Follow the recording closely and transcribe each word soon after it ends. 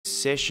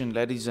session,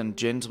 ladies and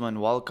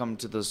gentlemen. Welcome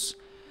to this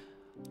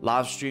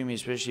live stream,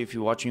 especially if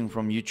you're watching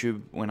from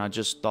YouTube. When I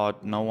just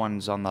start, no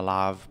one's on the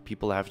live.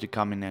 People have to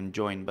come in and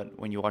join. But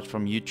when you watch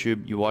from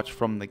YouTube, you watch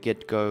from the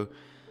get-go.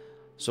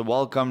 So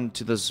welcome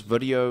to this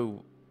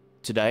video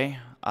today,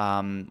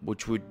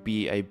 which would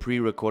be a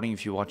pre-recording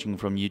if you're watching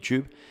from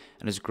YouTube.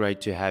 And it's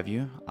great to have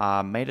you.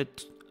 I made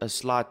a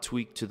slight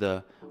tweak to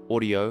the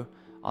audio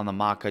on the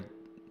mic. I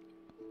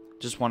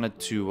just wanted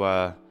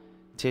to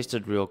test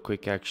it real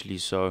quick actually,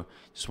 so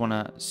just want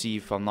to see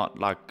if I'm not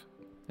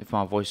if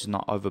my voice is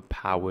not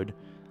overpowered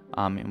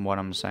in what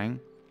I'm saying.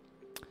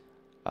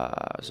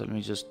 So let me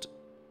just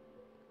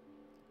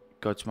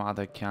go to my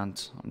other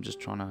account. I'm just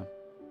trying to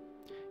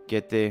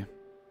get there.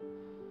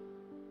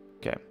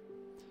 Okay,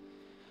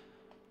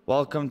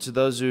 welcome to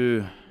those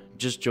who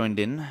just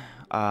joined in.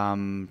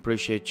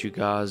 Appreciate you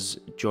guys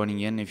joining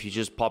in. If you're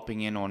just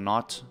popping in or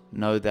not,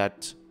 know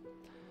that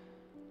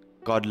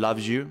God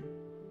loves you,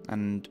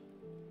 and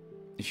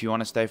if you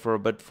want to stay for a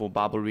bit for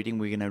Bible reading,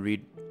 we're going to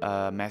read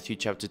Matthew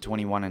chapter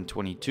 21 and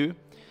 22.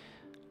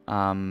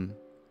 I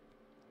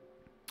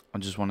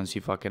just want to see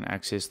if I can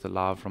access the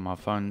live from my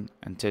phone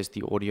and test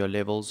the audio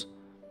levels.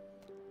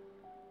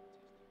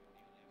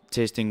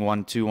 Testing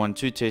 1 2 1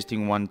 2.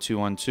 Testing 1 2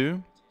 1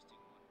 2.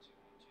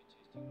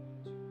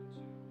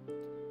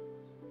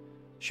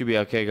 Should be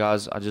okay,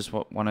 guys. I just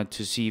wanted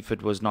to see if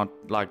it was not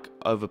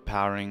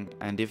overpowering,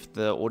 and if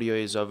the audio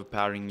is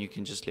overpowering, you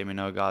can just let me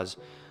know, guys.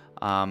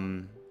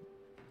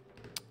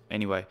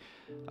 Anyway,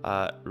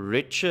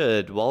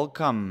 Richard,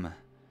 welcome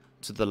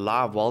to the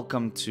live.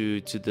 Welcome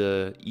to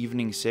the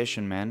evening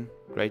session, man.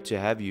 Great to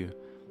have you.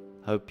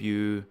 Hope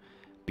you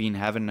been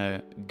having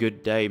a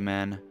good day,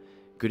 man.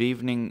 Good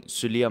evening,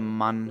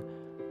 Suleiman.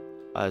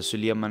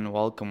 Suleiman,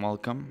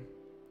 welcome.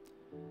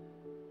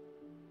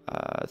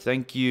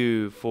 Thank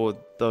you for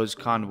those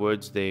kind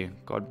words there.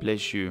 God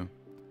bless you.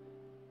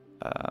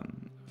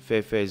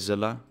 Fefe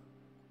Zilla.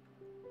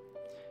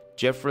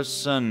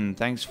 Jefferson,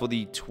 thanks for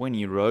the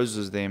 20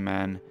 roses there,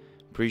 man.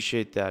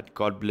 Appreciate that.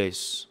 God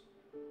bless.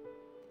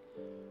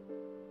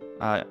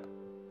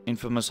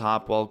 Infamous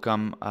Harp,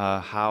 welcome.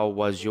 How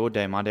was your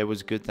day? My day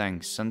was good,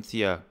 thanks.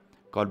 Cynthia,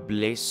 God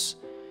bless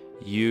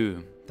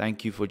you.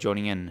 Thank you for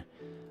joining in.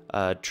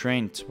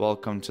 Trent,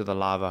 welcome to the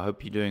live. I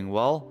hope you're doing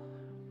well.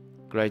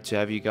 Great to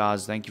have you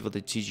guys. Thank you for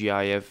the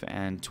TGIF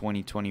and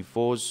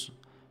 2024s,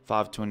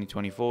 5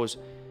 2024s.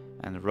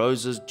 And the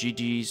roses,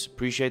 GG's.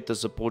 Appreciate the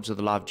support to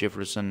the live,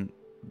 Jefferson.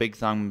 Big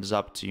thumbs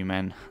up to you,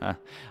 man. I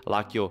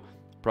like your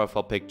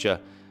profile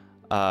picture.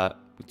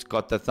 It's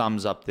got the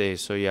thumbs up there.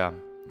 So yeah,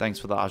 thanks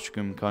for the ice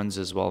cream cones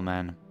as well,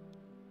 man.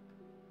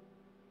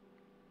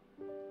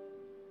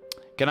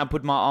 Can I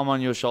put my arm on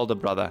your shoulder,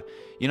 brother?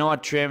 You know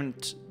what,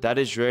 Trent? That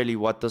is really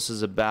what this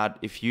is about.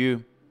 If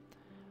you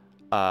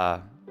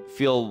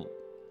feel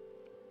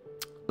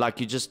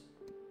like you just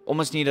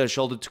almost need a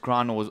shoulder to cry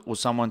on, or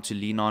someone to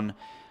lean on,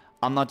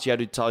 I'm not here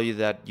to tell you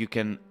that you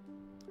can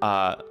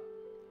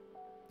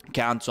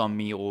count on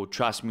me or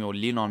trust me or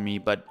lean on me,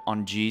 but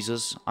on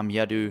Jesus. I'm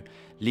here to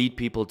lead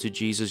people to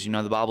Jesus. You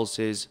know, the Bible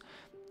says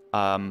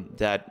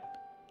that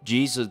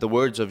Jesus, the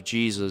words of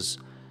Jesus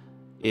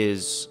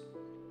is,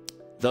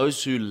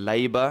 those who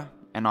labor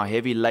and are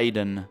heavy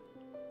laden,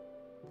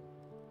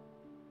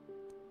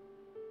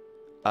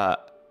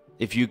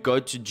 if you go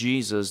to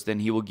Jesus, then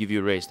he will give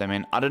you rest. I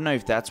mean, I don't know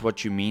if that's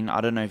what you mean.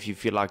 I don't know if you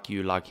feel like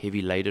you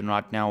heavy laden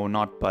right now or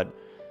not, but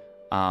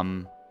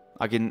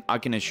I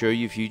can assure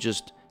you, if you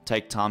just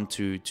take time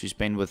to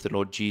spend with the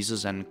Lord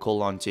Jesus and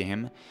call on to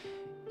him,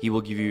 he will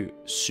give you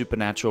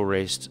supernatural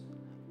rest,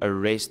 a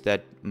rest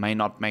that may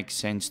not make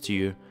sense to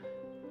you,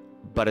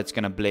 but it's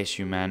going to bless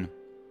you, man.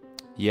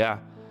 Yeah.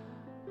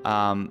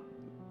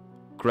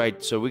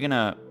 Great. So we're going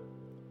to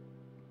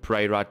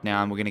pray right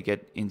now, and we're going to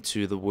get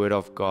into the word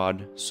of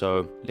God.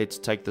 So let's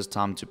take this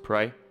time to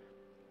pray.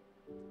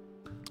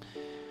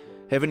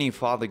 Heavenly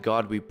Father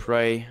God, we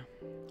pray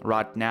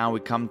right now. We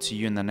come to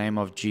you in the name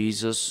of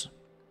Jesus.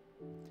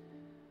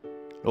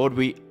 Lord,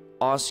 we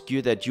ask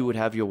you that you would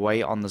have your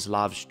way on this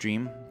live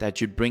stream, that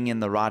you'd bring in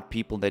the right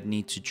people that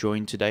need to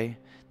join today,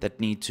 that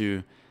need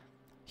to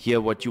hear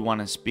what you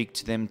want to speak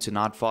to them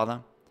tonight,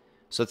 Father.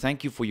 So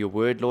thank you for your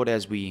word, Lord,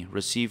 as we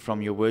receive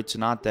from your word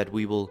tonight, that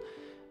we will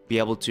be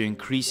able to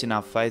increase in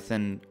our faith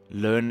and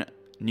learn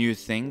new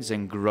things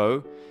and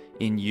grow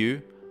in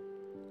you.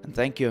 And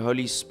thank you,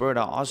 Holy Spirit.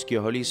 I ask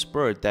you, Holy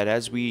Spirit, that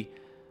as we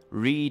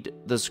read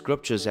the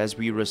scriptures, as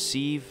we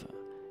receive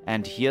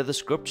and hear the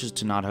scriptures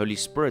tonight, Holy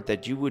Spirit,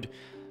 that you would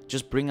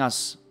just bring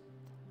us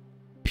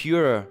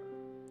pure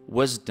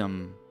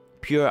wisdom,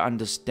 pure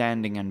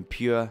understanding, and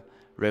pure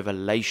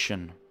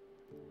revelation,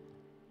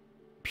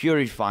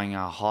 purifying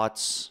our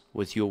hearts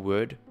with your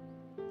word.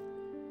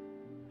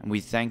 And we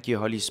thank you,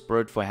 Holy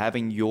Spirit, for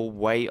having your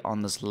way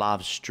on this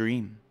live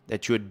stream,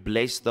 that you would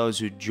bless those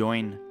who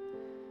join,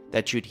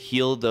 that you'd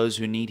heal those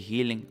who need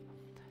healing,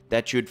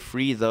 that you'd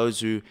free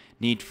those who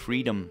need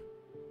freedom,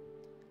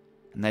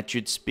 and that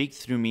you'd speak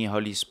through me,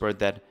 Holy Spirit,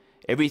 that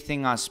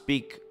everything I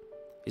speak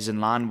is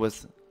in line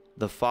with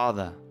the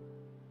Father,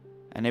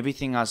 and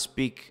everything I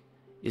speak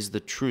is the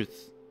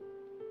truth.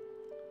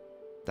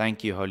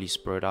 Thank you, Holy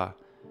Spirit. I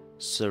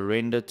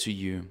surrender to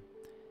you.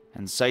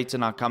 And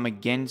Satan, I come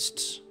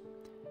against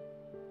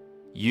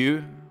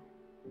you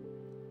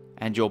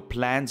and your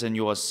plans and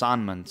your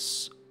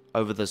assignments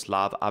over this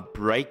life. I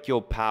break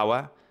your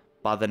power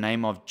by the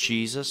name of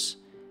Jesus.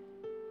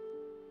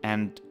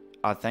 And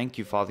I thank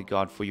you, Father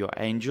God, for your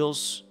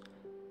angels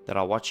that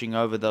are watching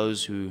over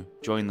those who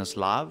join this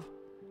live.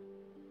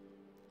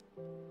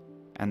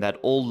 And that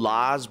all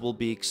lies will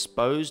be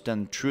exposed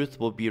and truth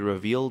will be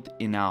revealed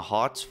in our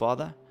hearts,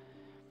 Father.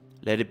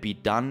 Let it be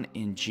done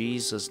in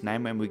Jesus'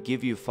 name. And we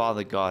give you,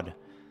 Father God,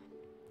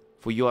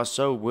 for you are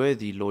so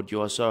worthy, Lord.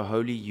 You are so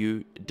holy.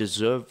 You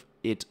deserve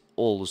it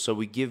all. So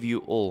we give you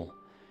all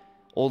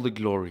the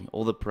glory,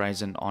 all the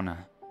praise and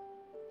honor.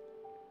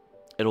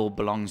 It all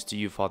belongs to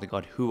you, Father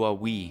God. Who are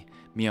we?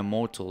 Mere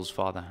mortals,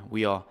 Father.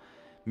 We are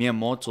mere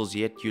mortals,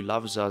 yet you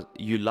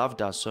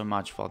loved us so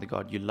much, Father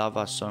God. You love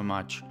us so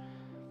much.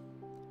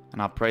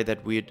 And I pray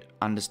that we'd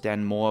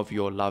understand more of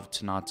your love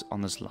tonight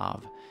on this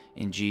live.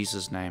 In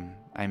Jesus' name,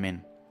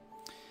 amen.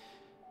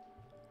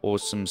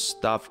 Awesome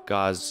stuff,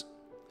 guys.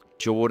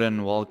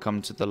 Jordan,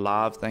 welcome to the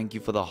live. Thank you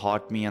for the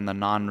heart me and the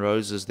 9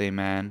 roses there,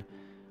 man.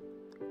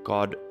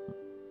 God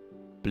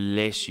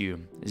bless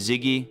you.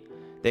 Ziggy,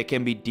 there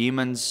can be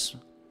demons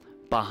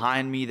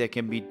behind me. There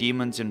can be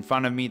demons in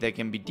front of me. There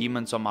can be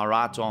demons on my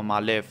right or on my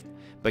left.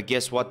 But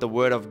guess what the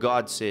word of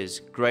God says?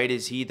 Great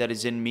is he that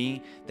is in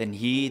me than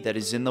he that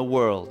is in the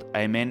world.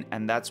 Amen.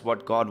 And that's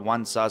what God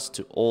wants us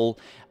to all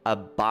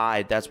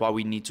abide. That's why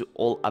we need to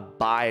all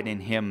abide in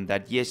him.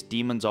 That yes,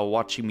 demons are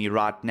watching me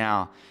right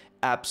now.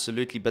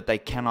 Absolutely. But they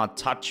cannot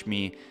touch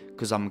me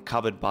because I'm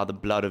covered by the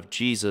blood of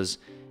Jesus.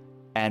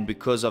 And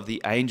because of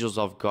the angels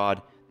of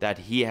God that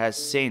he has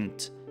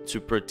sent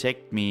to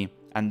protect me.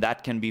 And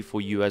that can be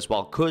for you as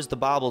well. Because the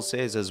Bible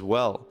says as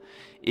well,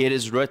 it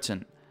is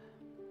written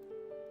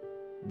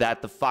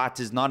that the fight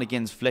is not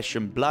against flesh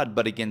and blood,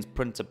 but against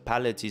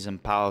principalities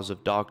and powers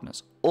of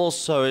darkness.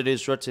 Also, it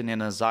is written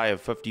in Isaiah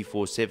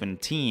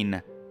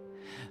 54:17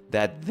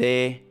 that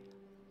there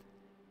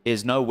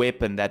is no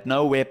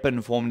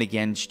weapon formed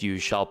against you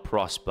shall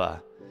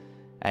prosper.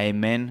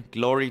 Amen.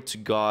 Glory to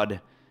God.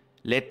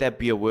 Let that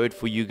be a word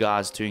for you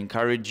guys to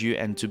encourage you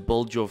and to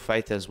build your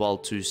faith as well,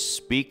 to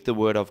speak the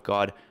word of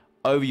God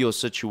over your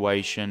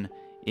situation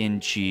in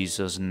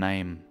Jesus'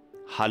 name.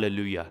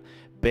 Hallelujah.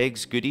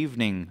 Beggs, good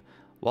evening.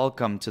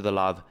 Welcome to the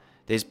live.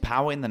 There's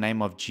power in the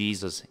name of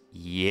Jesus.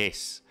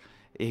 Yes,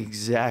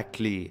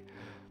 exactly.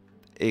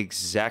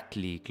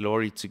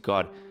 Glory to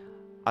God.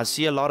 I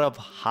see a lot of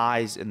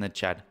highs in the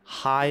chat.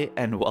 Hi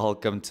and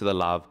welcome to the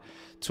live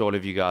to all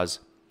of you guys.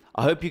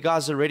 I hope you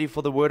guys are ready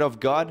for the word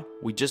of God.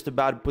 We're just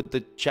about to put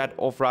the chat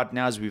off right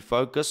now as we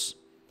focus.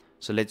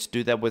 So let's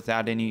do that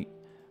without any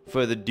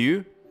further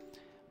ado.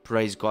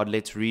 Praise God.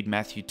 Let's read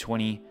Matthew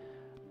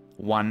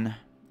 21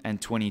 and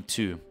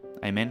 22.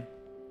 Amen.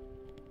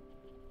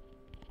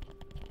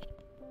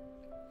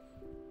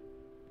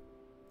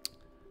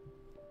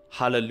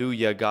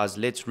 Hallelujah, guys.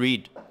 Let's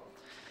read.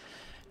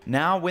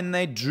 Now when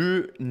they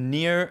drew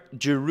near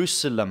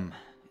Jerusalem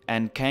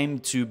and came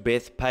to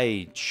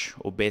Bethphage,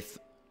 or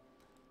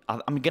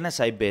I'm going to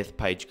say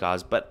Bethphage,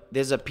 guys, but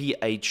there's a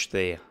PH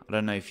there. I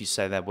don't know if you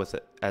say that with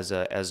it as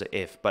a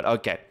F, but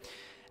okay.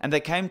 And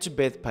they came to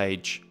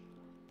Bethphage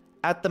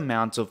at the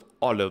Mount of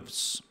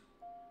Olives.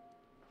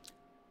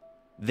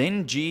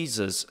 Then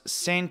Jesus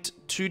sent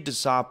 2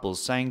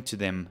 disciples, saying to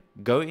them,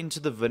 Go into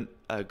the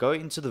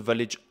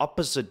village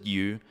opposite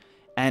you,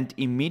 and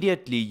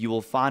immediately you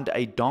will find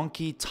a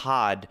donkey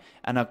tied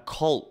and a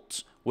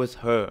colt with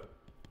her.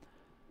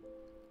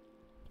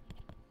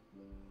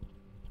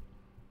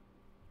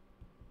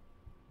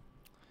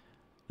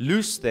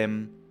 Loose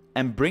them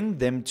and bring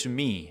them to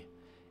me.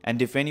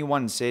 And if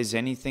anyone says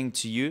anything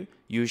to you,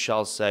 you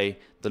shall say,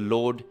 The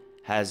Lord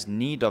has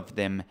need of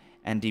them,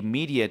 and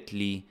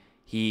immediately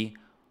he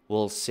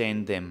will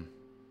send them.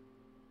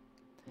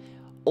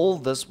 All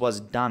this was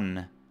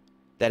done,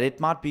 that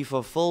it might be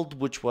fulfilled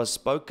which was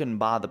spoken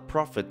by the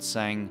prophet,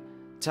 saying,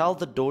 Tell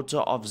the daughter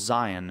of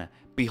Zion,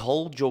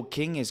 Behold, your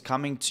king is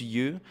coming to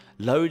you,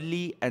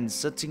 lowly and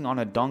sitting on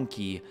a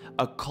donkey,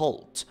 a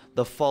colt,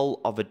 the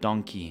foal of a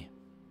donkey.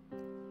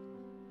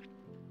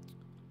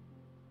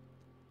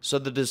 So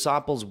the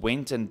disciples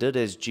went and did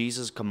as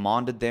Jesus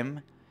commanded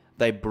them.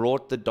 They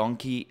brought the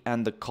donkey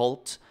and the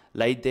colt,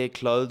 laid their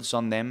clothes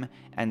on them,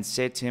 and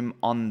set him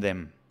on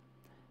them.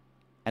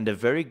 And a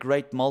very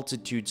great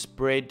multitude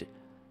spread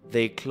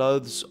their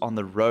clothes on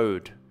the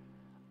road.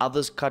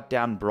 Others cut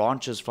down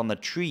branches from the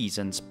trees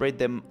and spread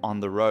them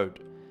on the road.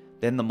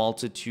 Then the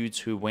multitudes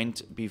who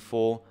went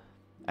before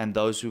and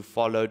those who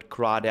followed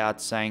cried out,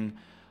 saying,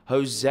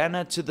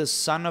 Hosanna to the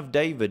Son of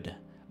David!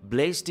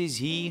 Blessed is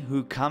he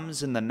who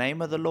comes in the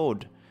name of the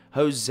Lord!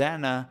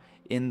 Hosanna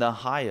in the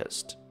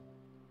highest!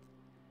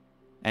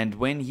 And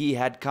when he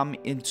had come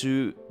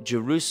into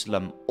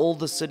Jerusalem, all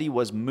the city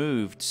was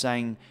moved,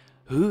 saying,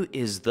 Who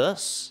is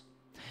this?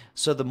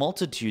 So the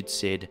multitude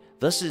said,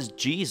 This is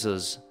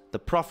Jesus, the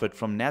prophet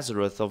from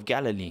Nazareth of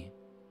Galilee.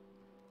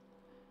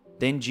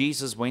 Then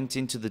Jesus went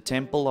into the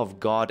temple of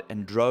God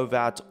and drove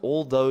out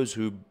all those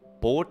who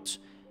bought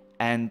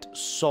and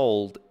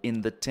sold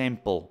in the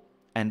temple,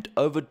 and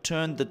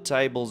overturned the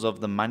tables of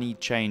the money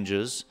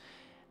changers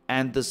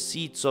and the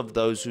seats of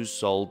those who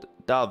sold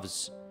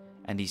doves.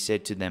 And he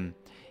said to them,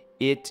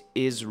 "It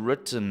is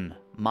written,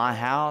 my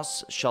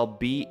house shall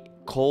be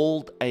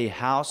called a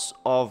house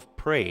of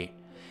prayer,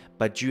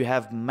 but you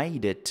have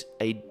made it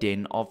a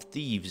den of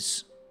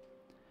thieves."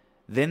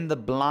 Then the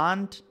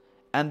blind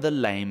and the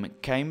lame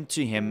came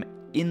to him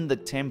in the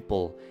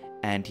temple,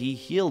 and he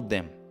healed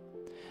them.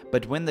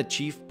 But when the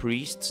chief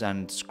priests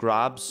and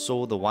scribes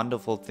saw the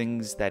wonderful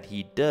things that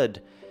he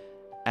did,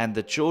 and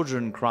the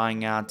children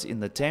crying out in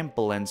the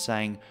temple and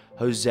saying,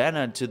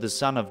 "Hosanna to the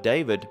Son of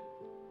David,"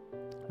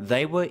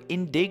 they were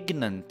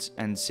indignant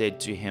and said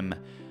to him,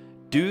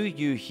 "Do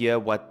you hear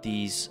what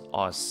these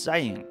are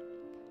saying?"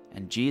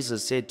 And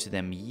Jesus said to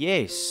them,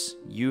 Yes,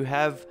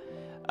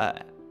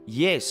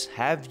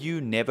 have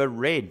you never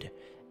read,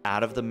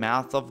 out of the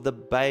mouth of the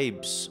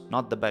babes,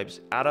 not the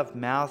babes, out of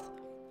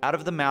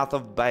the mouth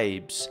of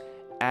babes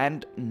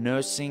and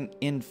nursing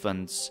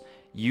infants,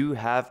 you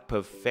have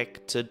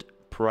perfected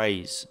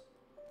praise."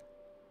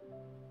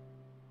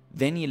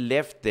 Then he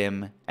left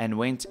them and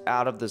went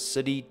out of the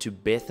city to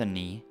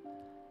Bethany,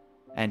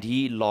 and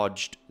he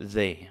lodged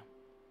there.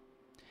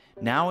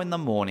 Now in the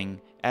morning,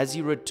 as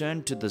he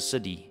returned to the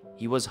city,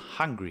 he was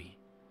hungry.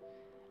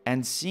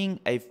 And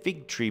seeing a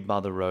fig tree by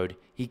the road,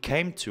 he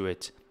came to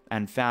it,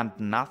 and found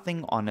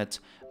nothing on it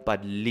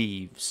but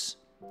leaves,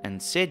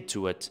 and said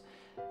to it,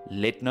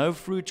 "Let no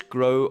fruit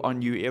grow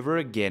on you ever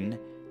again."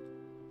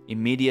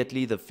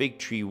 Immediately the fig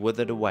tree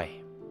withered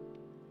away.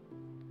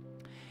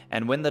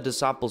 And when the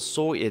disciples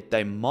saw it,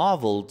 they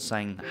marveled,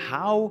 saying,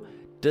 "How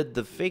did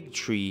the fig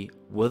tree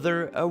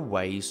wither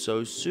away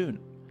so soon?"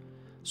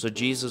 So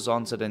Jesus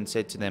answered and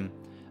said to them,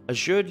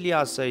 "Assuredly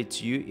I say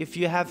to you, if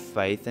you have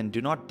faith and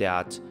do not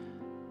doubt,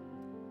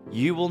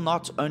 you will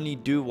not only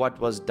do what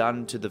was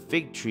done to the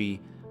fig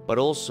tree, but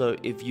also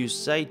if you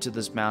say to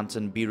this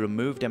mountain, 'Be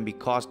removed and be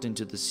cast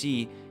into the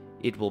sea,'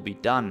 it will be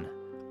done.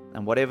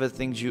 And whatever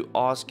things you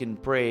ask in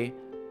prayer,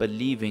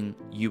 believing,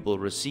 you will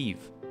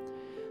receive."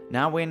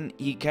 Now when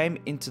he came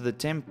into the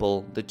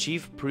temple, the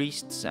chief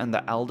priests and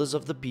the elders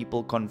of the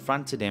people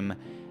confronted him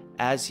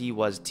as he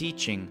was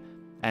teaching,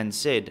 and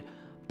said,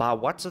 "By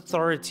what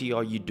authority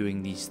are you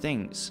doing these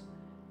things?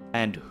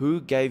 And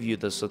who gave you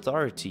this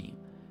authority?"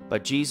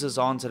 But Jesus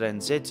answered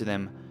and said to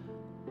them,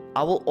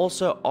 "I will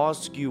also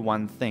ask you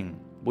one thing,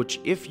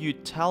 which if you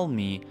tell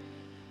me,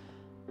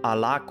 I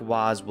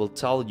likewise will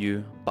tell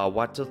you by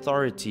what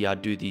authority I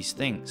do these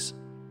things.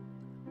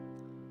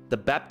 The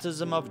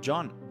baptism of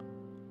John,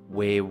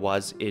 where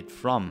was it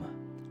from?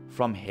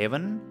 From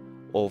heaven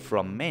or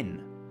from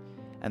men?"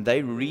 And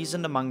they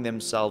reasoned among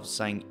themselves,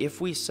 saying, "If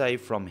we say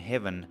from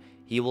heaven,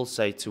 he will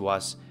say to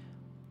us,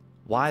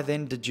 'Why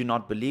then did you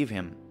not believe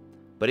him?'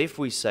 But if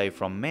we say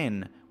from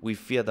men, we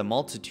fear the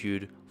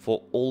multitude,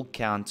 for all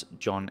count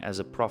John as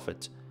a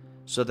prophet."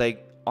 So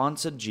they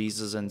answered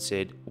Jesus and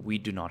said, "We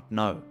do not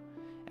know."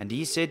 And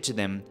he said to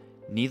them,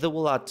 "Neither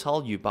will I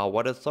tell you by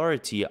what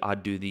authority I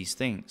do these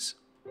things.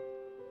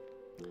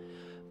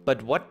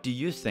 But what do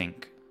you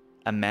think?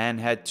 A man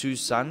had 2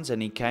 sons,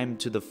 and he came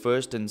to the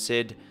first and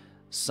said,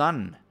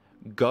 'Son,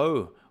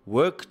 go,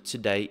 work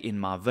today in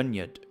my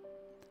vineyard.'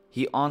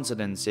 He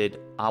answered and said,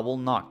 'I will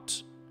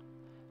not.'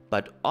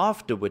 But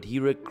afterward he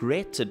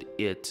regretted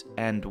it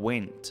and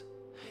went.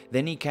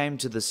 Then he came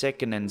to the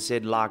second and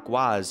said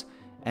likewise,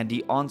 and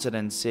he answered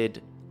and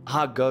said,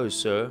 'I go,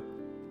 sir.'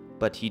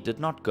 But he did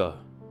not go.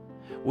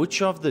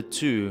 Which of the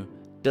 2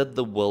 did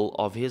the will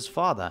of his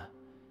father?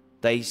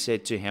 They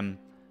said to him,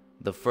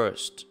 'The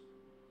first.'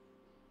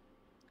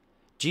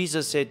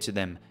 Jesus said to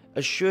them,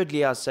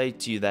 "Assuredly I say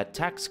to you that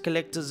tax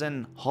collectors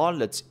and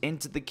harlots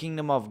enter the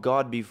kingdom of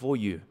God before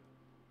you.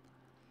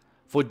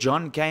 For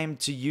John came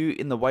to you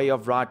in the way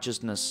of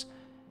righteousness,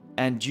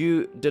 and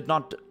you did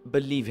not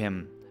believe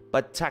him,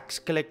 but tax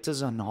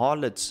collectors and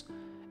harlots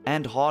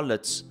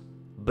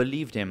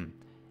believed him.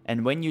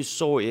 And when you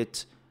saw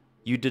it,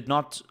 you did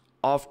not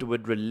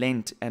afterward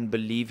relent and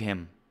believe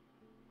him."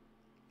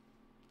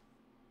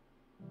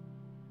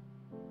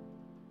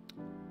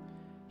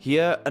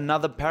 Here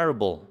another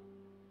parable.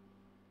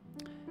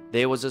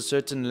 There was a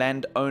certain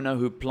landowner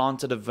who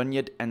planted a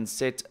vineyard and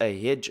set a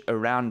hedge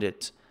around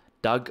it,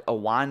 dug a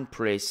wine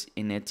press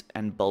in it,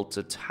 and built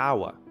a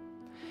tower.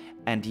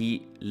 And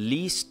he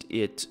leased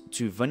it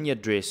to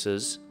vineyard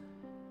dressers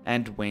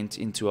and went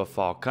into a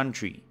far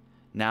country.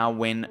 Now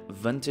when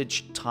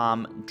vintage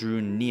time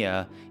drew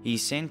near, he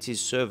sent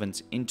his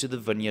servants into the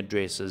vineyard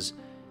dressers,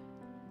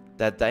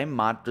 that they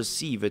might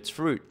receive its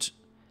fruit.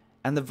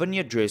 And the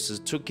vineyard dressers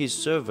took his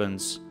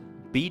servants,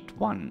 beat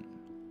one,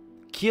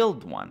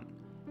 killed one,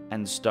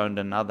 and stoned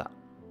another.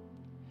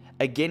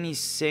 Again he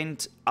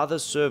sent other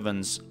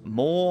servants,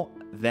 more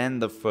than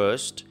the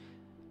first,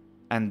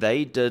 and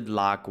they did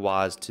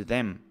likewise to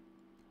them.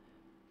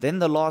 Then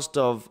last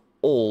of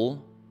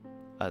all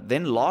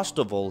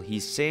he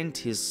sent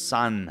his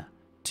son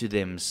to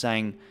them,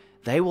 saying,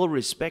 they will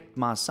respect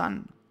my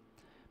son."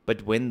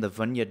 But when the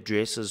vineyard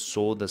dressers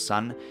saw the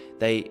son,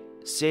 they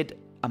said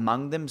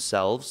among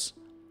themselves,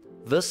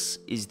 "This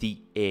is the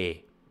heir.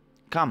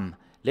 Come,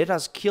 let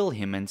us kill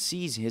him and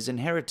seize his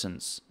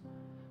inheritance."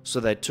 So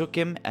they took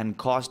him and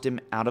cast him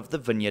out of the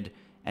vineyard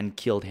and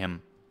killed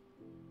him.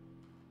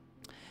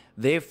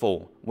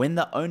 Therefore, when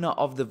the owner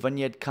of the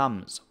vineyard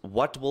comes,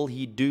 what will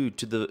he do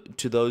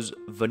to those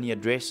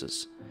vineyard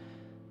dressers?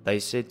 They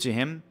said to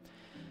him,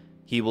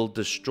 "He will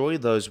destroy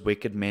those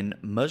wicked men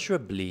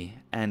miserably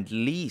and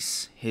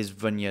lease his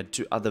vineyard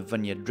to other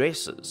vineyard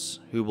dressers,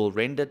 who will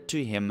render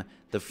to him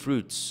the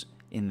fruits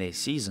in their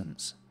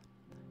seasons."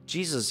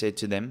 Jesus said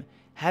to them,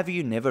 "Have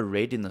you never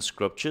read in the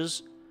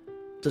scriptures,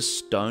 'The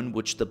stone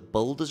which the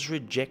builders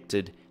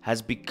rejected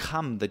has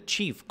become the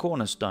chief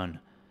cornerstone'?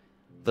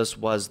 This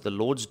was the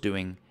Lord's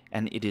doing,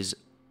 and it is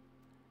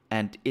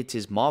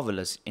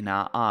marvelous in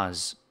our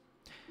eyes."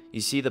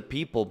 You see, the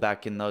people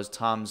back in those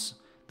times,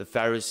 the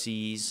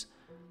Pharisees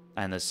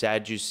and the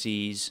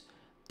Sadducees,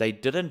 they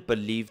didn't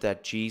believe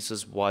that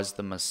Jesus was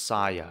the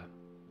Messiah.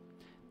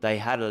 They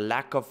had a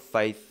lack of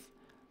faith.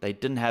 They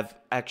didn't have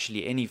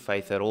actually any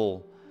faith at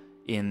all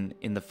in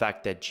the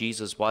fact that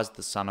Jesus was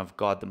the Son of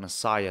God, the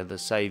Messiah, the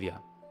Savior.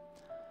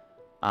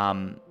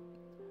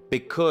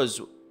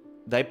 Because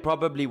they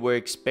probably were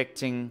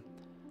expecting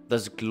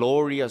this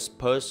glorious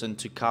person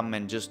to come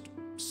and just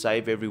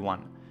save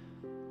everyone.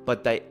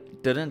 But they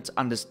didn't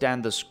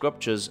understand the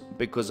scriptures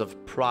because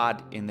of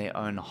pride in their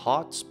own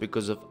hearts,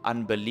 because of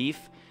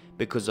unbelief,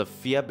 because of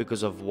fear,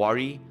 because of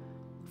worry.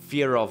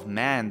 Fear of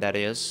man, that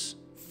is.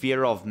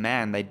 Fear of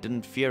man. They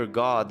didn't fear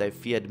God, they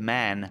feared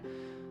man.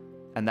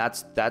 And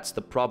that's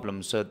the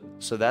problem. So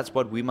that's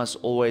what we must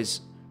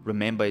always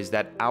remember, is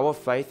that our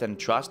faith and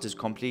trust is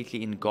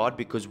completely in God,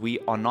 because we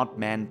are not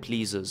man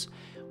pleasers.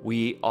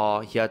 We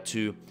are here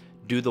to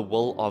do the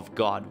will of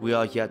God. We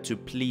are here to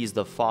please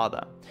the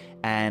Father.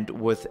 And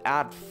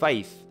without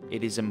faith,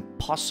 it is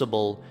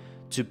impossible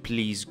to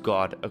please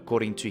God,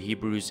 according to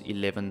Hebrews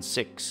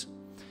 11:6.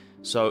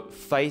 So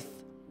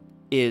faith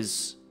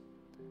is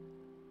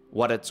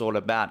what it's all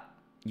about.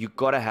 You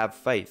got to have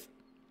faith.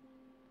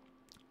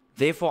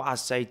 "Therefore I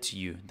say to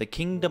you, the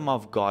kingdom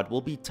of God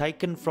will be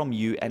taken from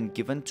you and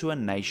given to a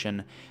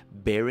nation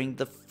bearing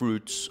the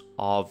fruits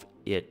of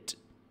it.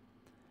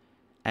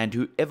 And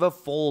whoever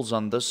falls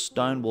on this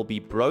stone will be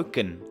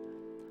broken,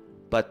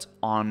 but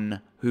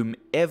on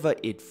whomever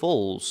it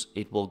falls,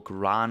 it will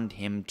grind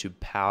him to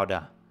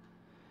powder."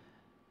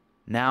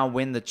 Now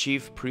when the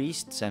chief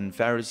priests and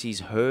Pharisees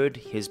heard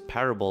his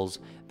parables,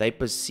 they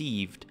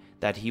perceived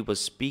that he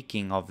was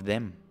speaking of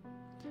them.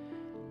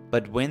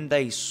 But when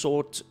they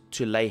sought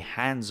to lay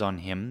hands on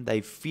him,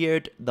 they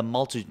feared the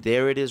multitude.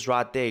 There it is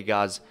right there,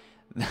 guys.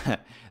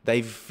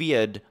 They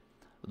feared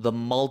the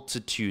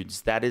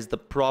multitudes. That is the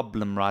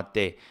problem right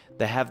there.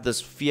 They have this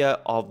fear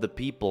of the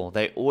people.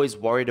 They're always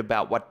worried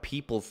about what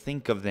people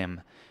think of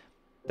them.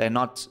 They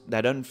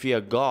don't fear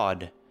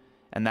God.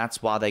 And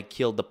that's why they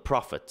killed the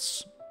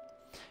prophets,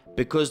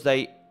 because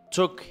they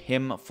took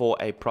him for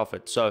a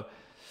prophet. So,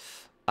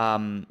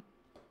 and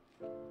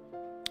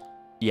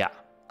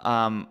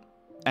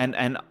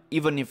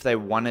even if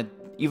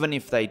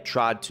they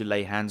tried to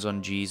lay hands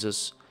on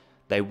Jesus,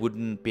 they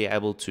wouldn't be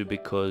able to,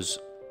 because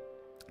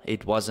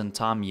it wasn't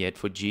time yet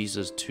for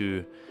Jesus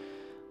to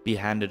be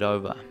handed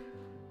over.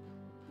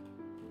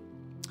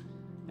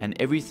 And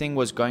everything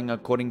was going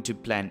according to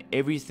plan.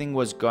 Everything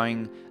was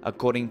going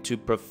according to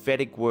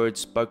prophetic words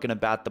spoken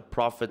about the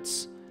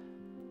prophets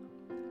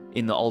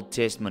in the Old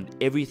Testament.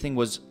 Everything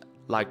was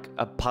like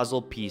a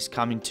puzzle piece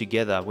coming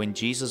together. When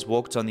Jesus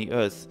walked on the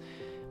earth,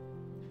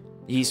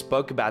 he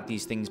spoke about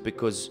these things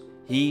because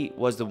he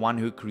was the one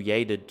who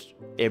created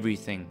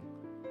everything.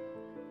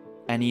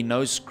 And he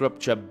knows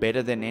scripture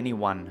better than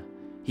anyone.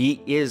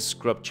 He is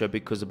scripture,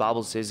 because the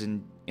Bible says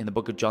in the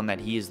book of John that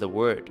he is the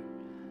word.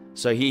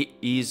 So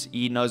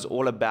he knows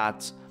all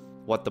about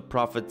what the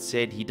prophet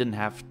said. He didn't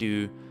have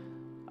to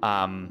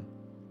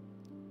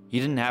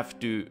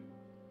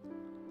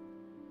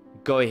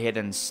go ahead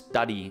and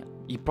study.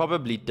 He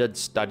probably did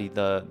study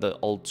the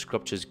old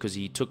scriptures, because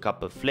he took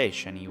up a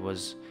flesh, and he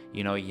was,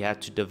 he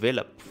had to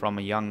develop from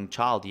a young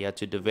child. He had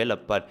to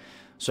develop,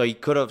 so he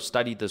could have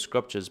studied the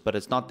scriptures, but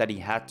it's not that he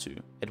had to.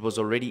 It was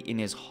already in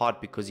his heart,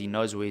 because he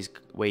knows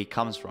where he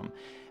comes from,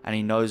 and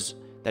he knows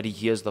that he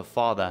hears the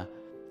Father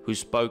who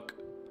spoke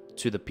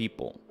to the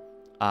people,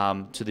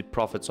 to the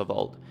prophets of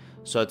old.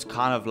 So it's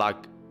kind of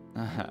like,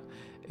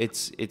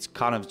 it's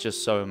kind of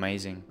just so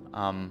amazing.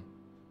 Let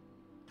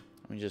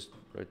me just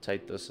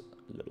rotate this a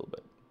little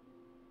bit.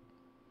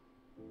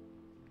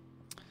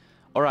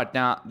 All right,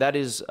 now that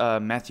is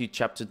Matthew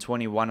chapter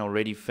 21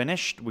 already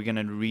finished. We're going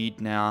to read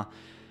now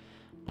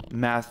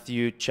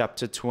Matthew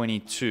chapter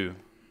 22.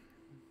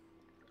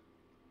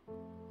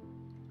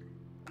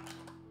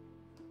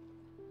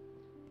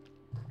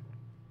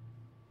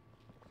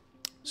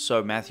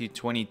 So Matthew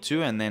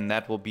 22, and then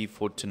that will be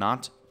for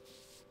tonight.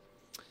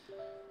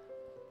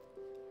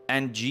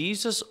 "And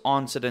Jesus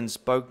answered and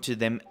spoke to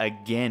them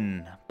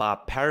again by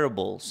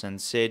parables, and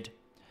said,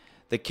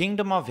 The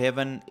kingdom of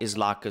heaven is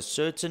like a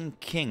certain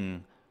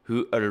king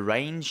who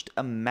arranged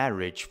a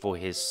marriage for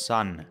his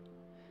son,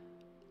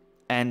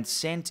 and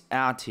sent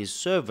out his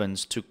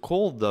servants to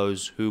call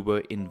those who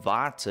were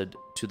invited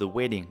to the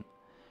wedding,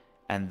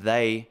 and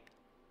they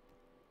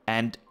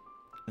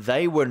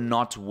were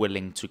not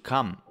willing to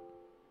come.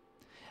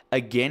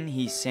 Again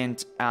he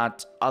sent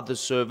out other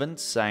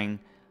servants, saying,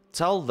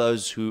 Tell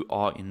those who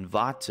are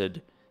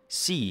invited,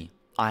 See,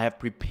 I have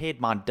prepared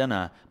my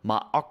dinner,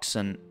 my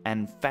oxen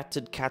and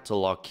fatted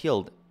cattle are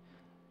killed,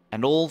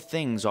 and all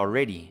things are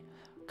ready.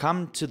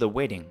 Come to the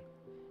wedding.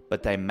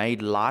 But they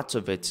made light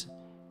of it,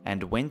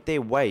 and went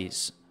their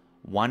ways,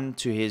 one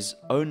to his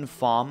own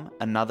farm,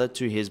 another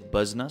to his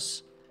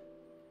business.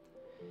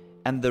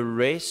 And the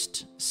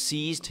rest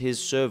seized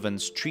his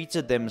servants,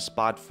 treated them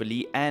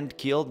spitefully, and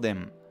killed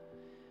them.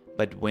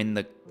 But when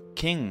the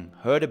king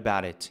heard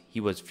about it,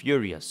 he was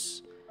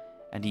furious,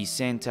 and he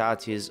sent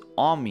out his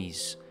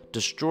armies,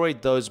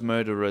 destroyed those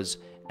murderers,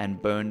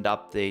 and burned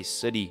up their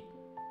city.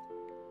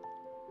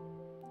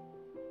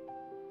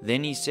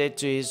 Then he said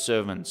to his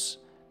servants,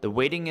 The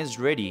wedding is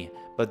ready,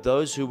 but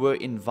those who were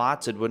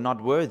invited were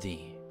not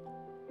worthy.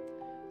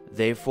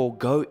 Therefore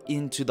go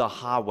into the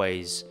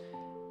highways,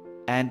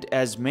 and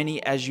as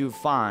many as you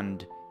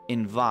find,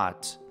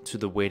 invite to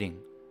the wedding.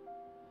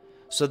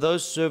 So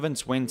those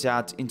servants went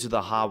out into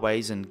the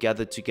highways and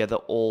gathered together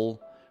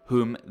all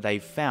whom they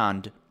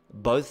found,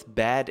 both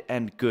bad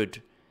and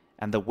good,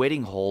 and the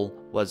wedding hall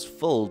was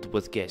filled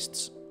with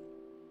guests.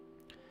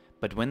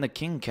 But when the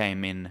king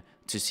came in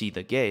to see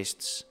the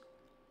guests,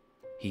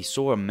 he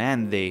saw a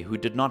man there who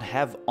did not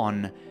have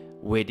on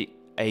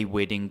a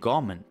wedding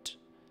garment.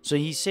 So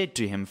he said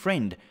to him,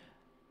 Friend,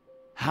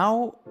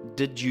 how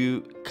did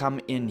you come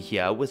in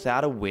here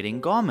without a wedding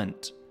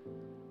garment?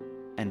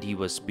 And he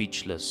was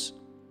speechless.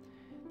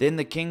 Then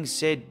the king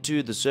said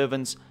to the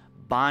servants,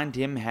 Bind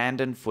him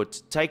hand and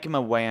foot, take him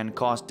away and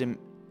cast him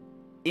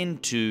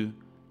into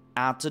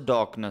outer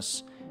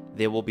darkness.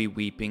 There will be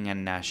weeping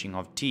and gnashing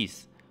of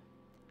teeth.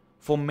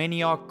 For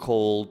many are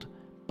called,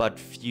 but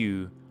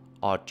few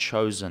are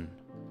chosen.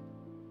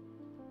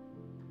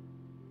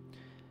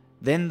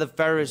 Then the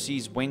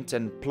Pharisees went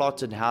and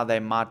plotted how they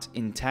might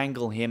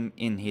entangle him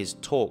in his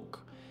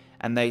talk.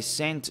 And they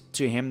sent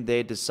to him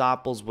their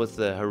disciples with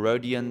the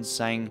Herodians,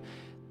 saying,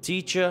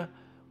 Teacher,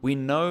 we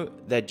know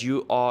that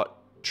you are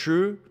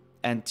true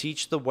and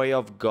teach the way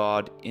of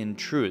God in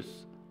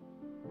truth.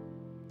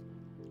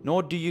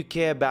 Nor do you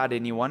care about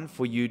anyone,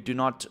 for you do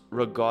not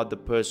regard the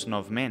person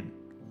of men.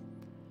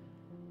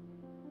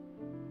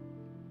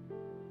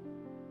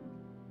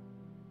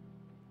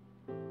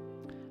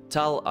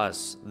 Tell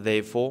us,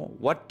 therefore,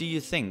 what do you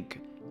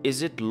think?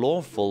 Is it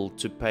lawful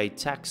to pay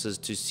taxes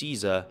to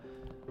Caesar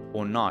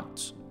or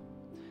not?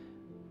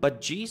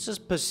 But Jesus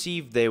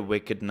perceived their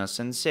wickedness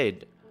and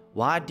said,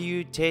 Why do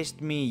you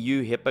test me,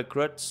 you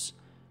hypocrites?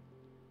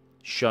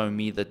 Show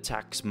me the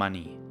tax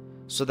money.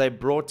 So they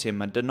brought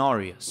him a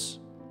denarius.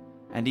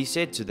 And he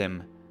said to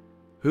them,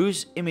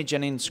 Whose image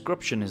and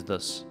inscription is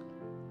this?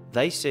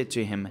 They said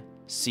to him,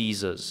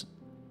 Caesar's.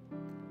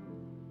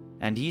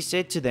 And he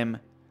said to them,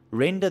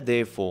 Render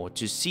therefore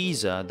to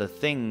Caesar the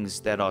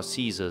things that are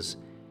Caesar's,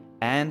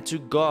 and to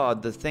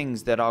God the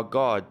things that are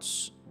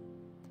God's.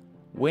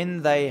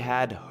 When they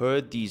had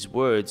heard these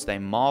words, they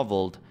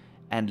marveled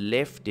and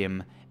left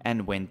him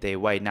and went their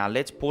way. Now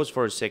let's pause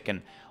for a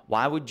second.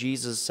 Why would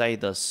Jesus say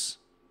this?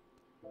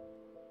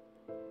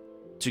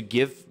 To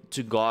give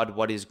to God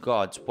what is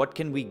God's. What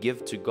can we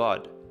give to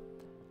God?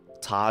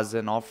 Tithes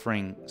and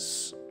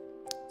offerings.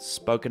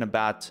 Spoken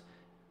about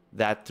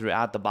that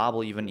throughout the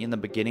Bible, even in the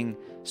beginning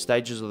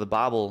stages of the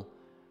Bible.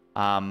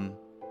 I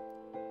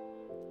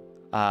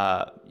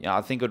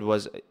think it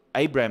was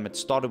Abraham. It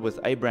started with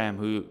Abraham,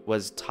 who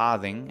was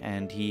tithing,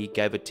 and he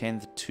gave a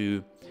tenth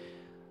to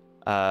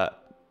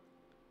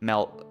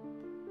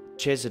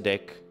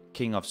Melchizedek,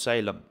 king of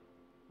Salem,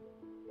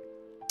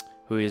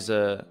 who is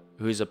a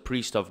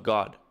priest of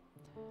God,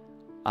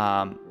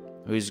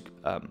 who is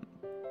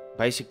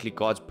basically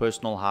God's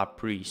personal high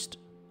priest.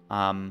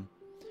 And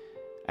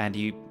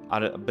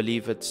I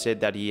believe it said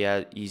that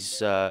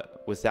he's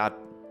without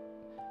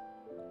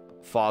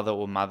father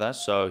or mother,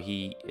 so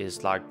he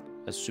is like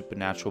a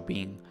supernatural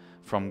being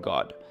from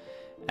God.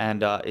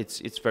 And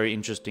it's very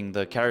interesting.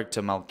 The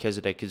character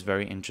Melchizedek is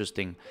very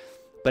interesting.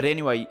 But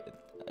anyway,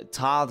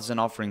 tithes and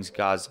offerings,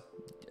 guys,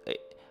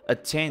 a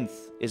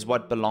tenth is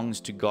what belongs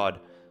to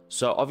God.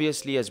 So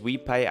obviously, as we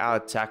pay our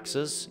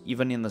taxes,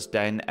 even in this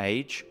day and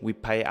age, we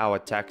pay our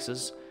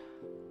taxes.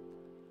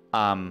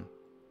 And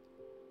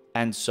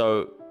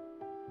so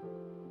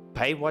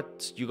pay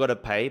what you got to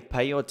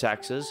pay your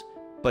taxes,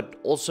 but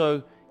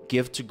also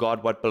give to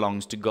God what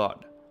belongs to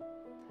God.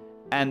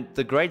 And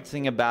the great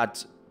thing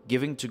about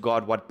giving to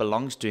God what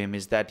belongs to Him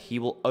is that He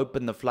will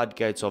open the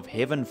floodgates of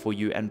heaven for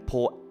you and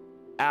pour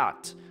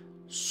out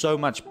so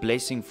much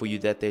blessing for you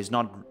that there's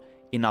not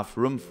enough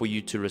room for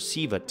you to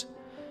receive it.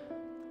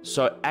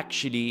 So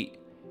actually,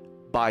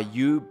 by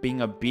you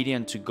being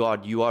obedient to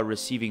God, you are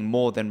receiving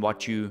more than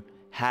what you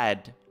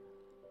had,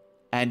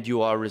 and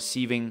you are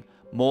receiving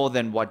more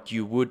than what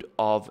you would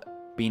have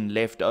been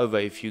left over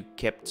if you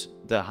kept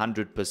the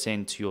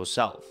 100% to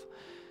yourself.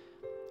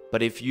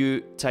 But if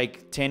you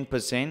take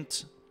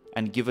 10%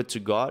 and give it to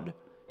God,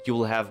 you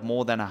will have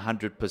more than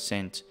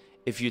 100%.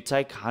 If you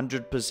take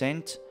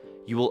 100%,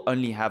 you will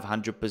only have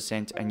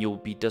 100% and you'll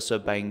be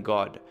disobeying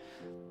God.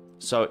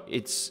 So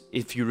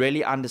if you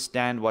really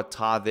understand what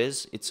tithe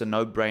is, it's a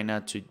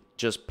no-brainer to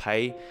just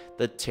pay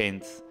the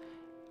 10th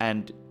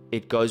and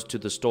it goes to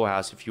the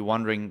storehouse. If you're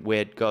wondering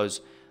where it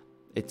goes,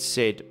 it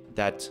said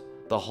that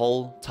the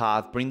whole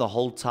tithe, bring the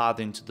whole tithe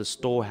into the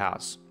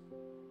storehouse.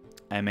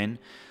 Amen.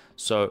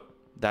 So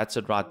that's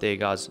it right there,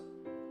 guys.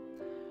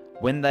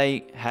 When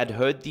they had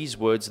heard these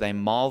words, they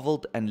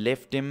marveled and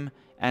left him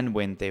and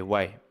went their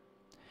way.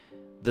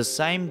 The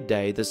same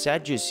day, the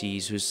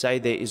Sadducees, who say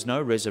there is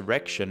no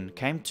resurrection,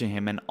 came to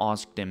him and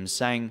asked him,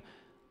 saying,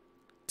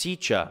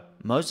 Teacher,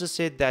 Moses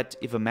said that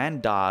if a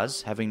man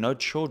dies, having no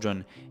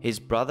children, his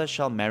brother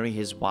shall marry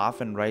his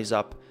wife and raise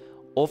up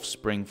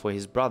offspring for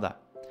his brother.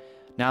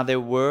 Now there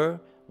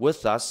were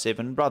with us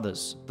 7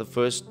 brothers. The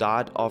first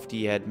died after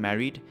he had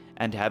married,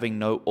 and having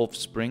no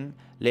offspring,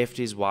 left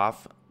his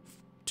wife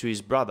to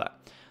his brother.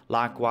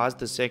 Likewise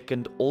the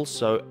second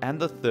also, and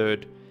the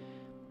third,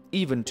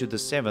 even to the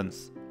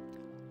 7th.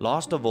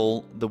 Last of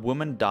all, the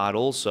woman died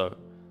also.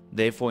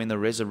 Therefore in the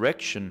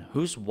resurrection,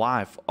 whose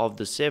wife of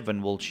the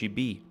 7 will she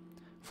be?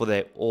 For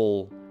they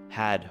all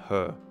had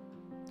her.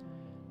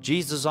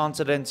 Jesus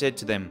answered and said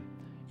to them,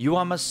 You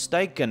are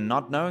mistaken,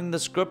 not knowing the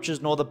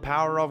Scriptures nor the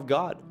power of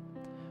God.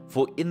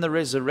 For in the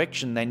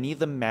resurrection they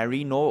neither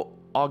marry nor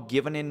are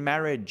given in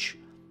marriage,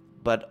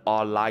 but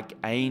are like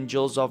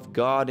angels of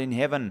God in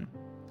heaven.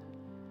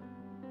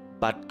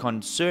 But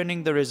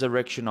concerning the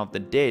resurrection of the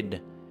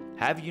dead,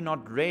 have you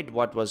not read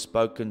what was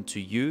spoken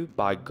to you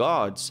by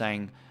God,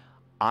 saying,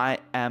 I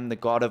am the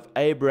God of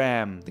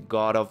Abraham, the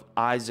God of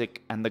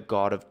Isaac, and the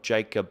God of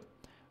Jacob.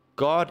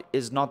 God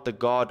is not the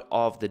God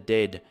of the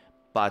dead,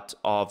 but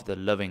of the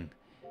living.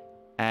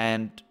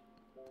 And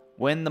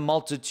when the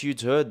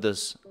multitudes heard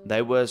this,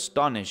 they were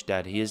astonished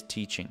at his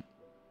teaching.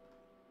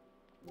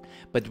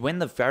 But when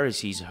the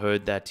Pharisees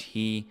heard that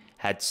he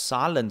had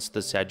silenced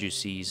the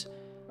Sadducees,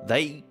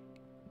 they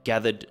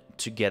gathered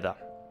together.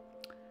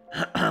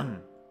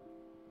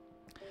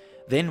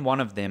 Then one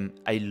of them,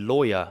 a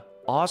lawyer,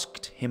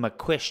 asked him a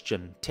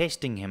question,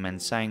 testing him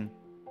and saying,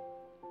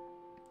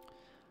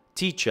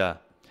 Teacher,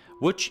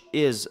 which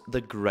is the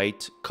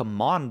great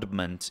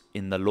commandment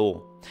in the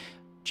law?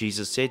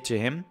 Jesus said to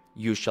him,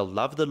 You shall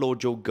love the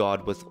Lord your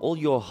God with all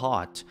your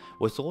heart,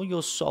 with all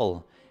your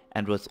soul,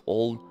 and with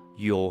all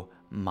your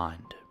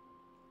mind.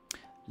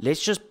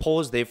 Let's just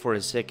pause there for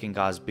a second,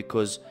 guys,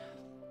 because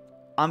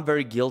I'm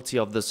very guilty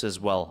of this as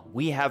well.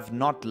 We have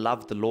not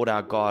loved the Lord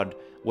our God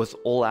with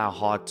all our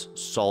heart,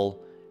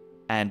 soul,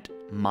 and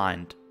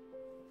mind.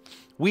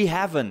 We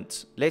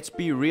haven't. Let's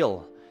be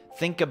real.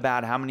 Think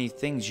about how many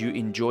things you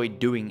enjoy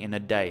doing in a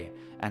day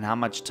and how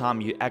much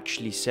time you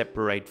actually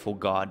separate for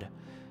God.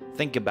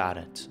 Think about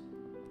it.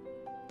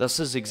 This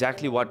is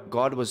exactly what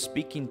God was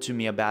speaking to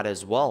me about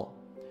as well.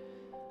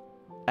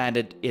 And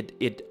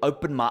it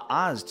opened my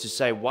eyes to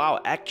say,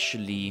 wow,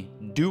 actually,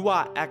 do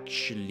I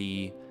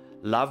actually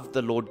love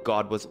the Lord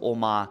God with all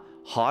my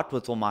heart,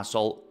 with all my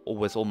soul, or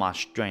with all my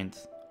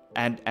strength,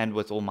 and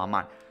with all my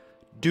mind?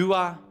 Do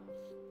I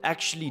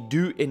actually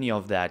do any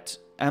of that?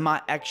 Am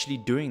I actually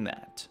doing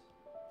that?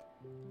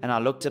 And I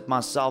looked at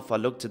myself, I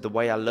looked at the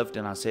way I lived,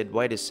 and I said,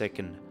 wait a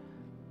second.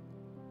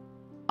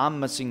 I'm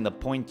missing the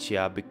point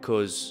here,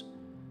 because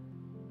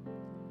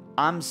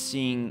I'm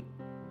seeing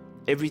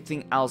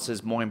everything else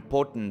is more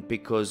important,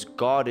 because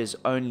God is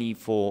only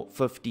for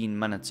 15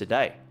 minutes a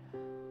day.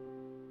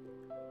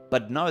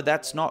 But no,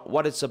 that's not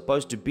what it's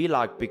supposed to be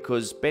like,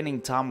 because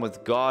spending time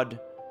with God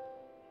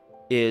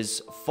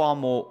is far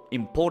more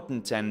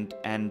important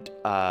and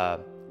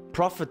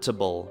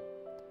profitable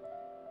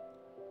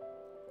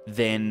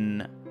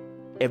than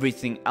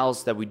everything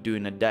else that we do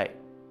in a day.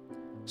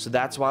 So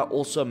that's why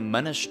also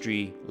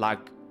ministry, like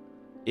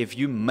if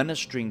you're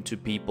ministering to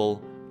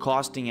people,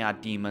 casting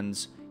out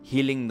demons,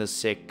 healing the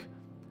sick,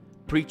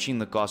 preaching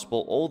the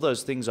gospel, all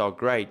those things are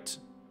great.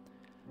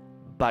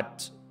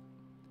 But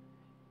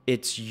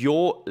it's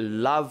your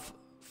love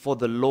for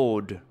the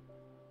Lord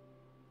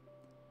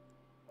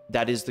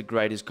that is the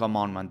greatest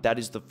commandment. That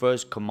is the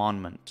first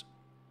commandment.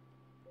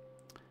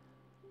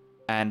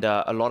 And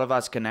a lot of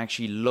us can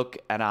actually look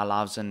at our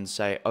lives and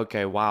say,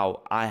 okay,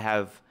 wow, I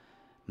have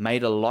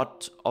made a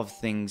lot of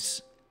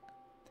things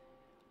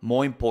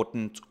more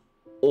important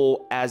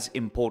or as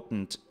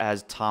important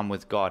as time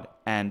with God.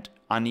 And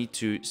I need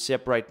to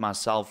separate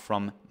myself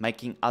from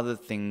making other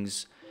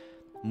things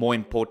more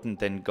important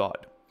than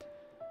God.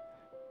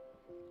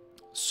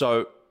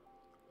 So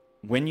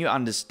when you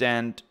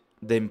understand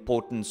the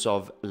importance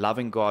of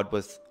loving God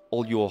with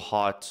all your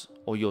heart,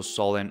 all your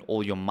soul, and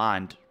all your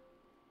mind,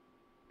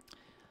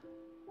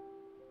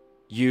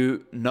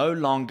 you no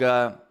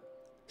longer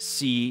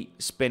see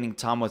spending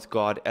time with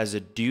God as a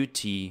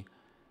duty,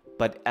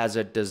 but as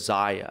a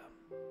desire.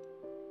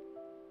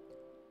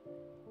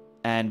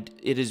 And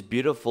it is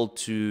beautiful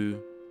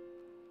to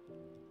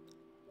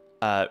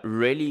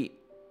really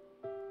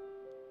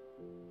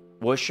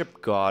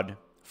worship God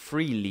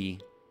freely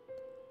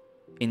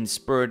in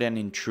spirit and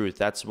in truth.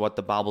 That's what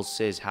the Bible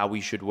says, how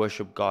we should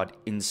worship God,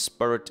 in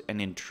spirit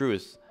and in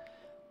truth.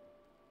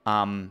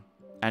 And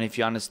if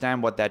you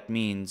understand what that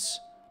means,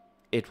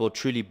 it will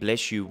truly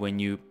bless you when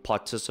you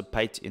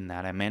participate in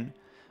that. Amen.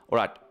 All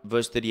right,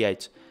 verse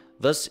 38.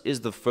 This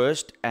is the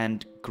first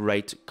and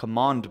great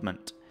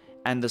commandment,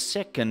 and the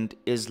second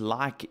is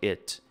like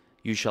it.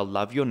 You shall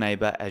love your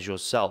neighbor as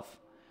yourself.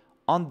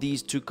 On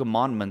these two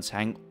commandments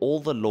hang all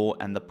the law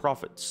and the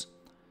prophets.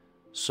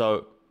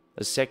 So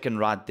the second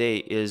right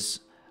there is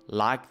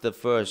like the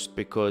first,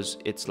 because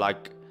it's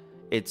like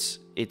it's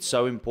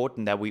so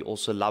important that we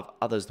also love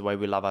others the way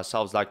we love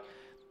ourselves. Like,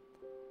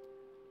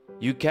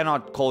 you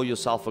cannot call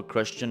yourself a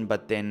Christian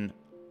but then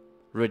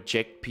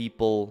reject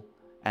people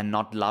and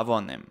not love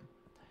on them.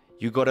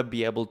 You got to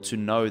be able to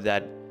know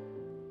that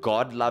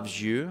God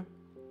loves you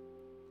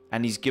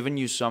and He's given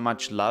you so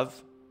much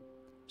love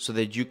so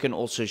that you can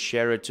also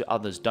share it to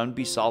others. Don't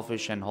be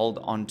selfish and hold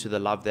on to the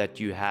love that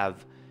you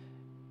have.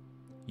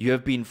 You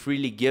have been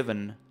freely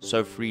given,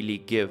 so freely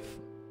give.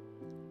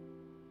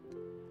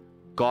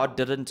 God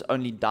didn't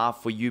only die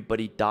for you, but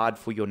He died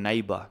for your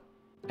neighbor.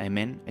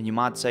 Amen. And you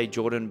might say,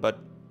 Jordan, but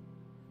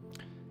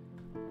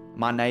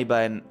my neighbor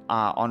and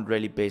I aren't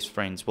really best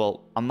friends.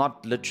 Well, I'm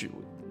not literally,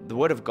 the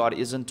Word of God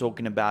isn't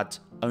talking about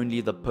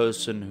only the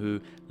person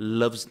who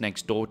lives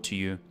next door to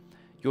you.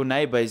 Your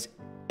neighbor is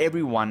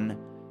everyone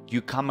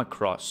you come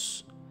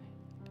across.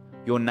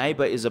 Your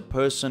neighbor is a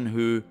person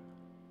who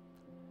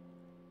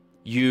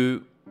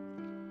you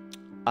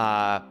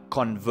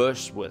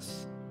converse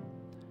with.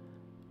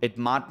 It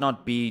might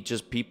not be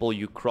just people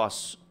you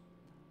cross.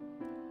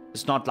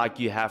 It's not like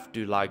you have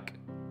to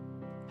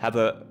have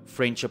a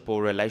friendship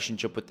or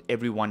relationship with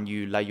everyone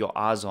you lay your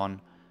eyes on,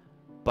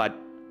 but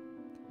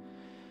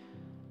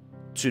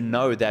to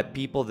know that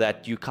people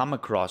that you come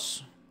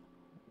across,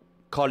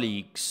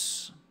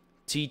 colleagues,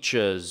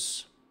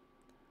 teachers,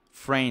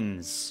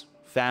 friends,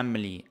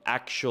 family,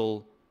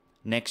 actual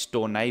next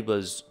door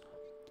neighbors,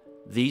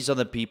 these are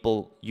the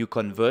people you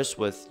converse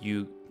with,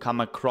 you come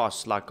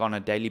across like on a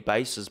daily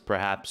basis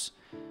perhaps.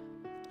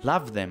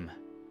 Love them.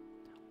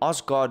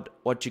 Ask God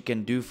what you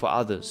can do for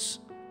others.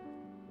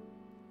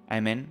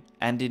 Amen.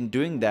 And in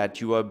doing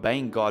that, you are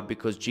obeying God,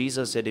 because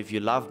Jesus said, if you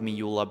love me,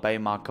 you will obey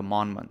my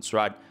commandments,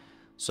 right?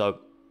 So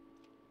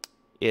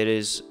it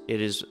is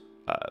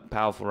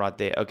powerful right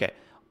there. Okay.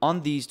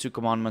 On these two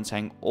commandments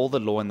hang all the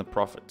law and the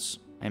prophets.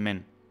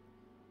 Amen.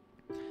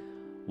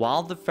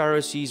 While the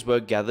Pharisees were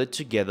gathered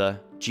together,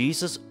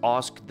 Jesus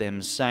asked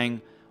them,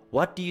 saying,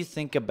 what do you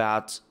think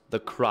about the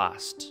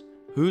Christ?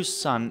 Whose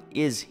son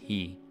is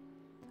he?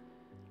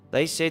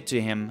 They said to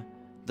him,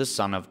 the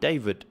son of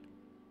David.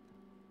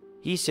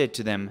 He said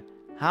to them,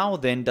 how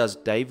then does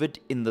David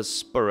in the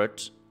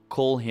Spirit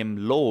call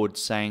him Lord,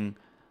 saying,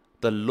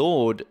 the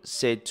Lord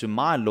said to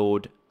my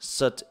Lord,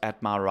 sit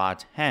at my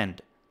right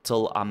hand,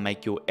 till I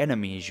make your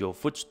enemies your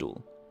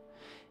footstool.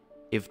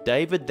 If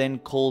David then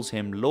calls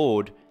him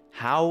Lord,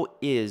 how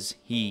is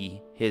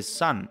he his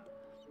son?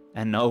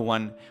 And no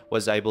one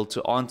was able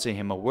to answer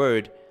him a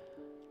word,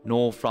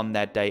 nor from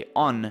that day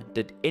on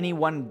did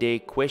anyone dare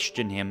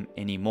question him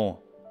anymore.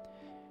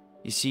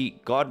 You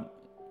see, God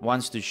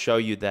wants to show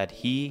you that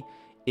He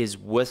is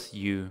with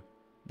you.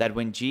 That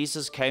when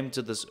Jesus came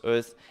to this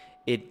earth,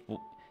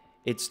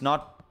 it's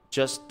not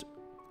just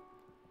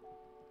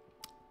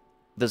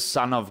the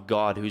Son of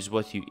God who's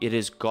with you. It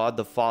is God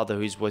the Father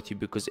who's with you,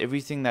 because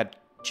everything that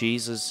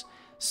Jesus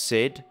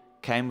said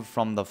came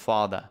from the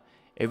Father.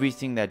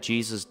 Everything that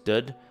Jesus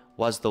did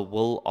was the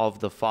will of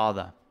the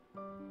Father.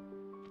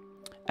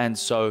 And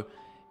so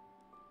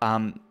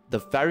the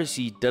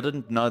Pharisees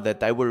didn't know that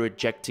they were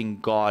rejecting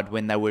God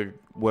when they were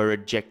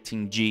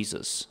rejecting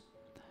Jesus.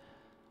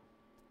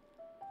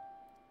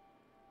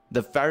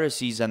 The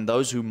Pharisees and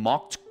those who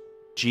mocked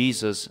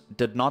Jesus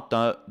did not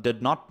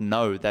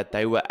know that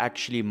they were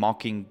actually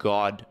mocking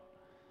God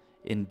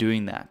in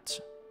doing that.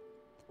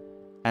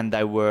 And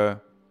they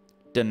were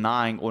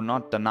denying, or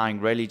not denying,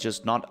 really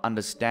just not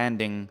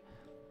understanding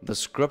the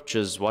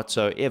scriptures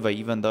whatsoever.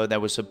 Even though they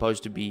were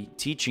supposed to be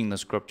teaching the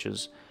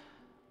scriptures,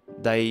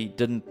 they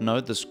didn't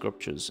know the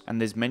scriptures. And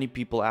there's many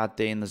people out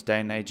there in this day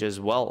and age as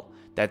well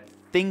that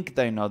think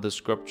they know the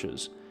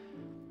scriptures,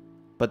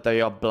 but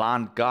they are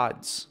blind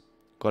guides.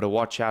 Got to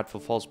watch out for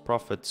false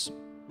prophets.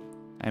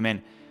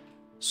 Amen.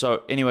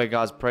 So anyway,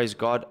 guys, praise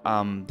God.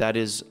 That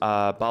is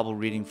Bible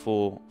reading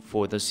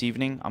for this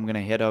evening. I'm going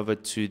to head over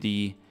to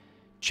the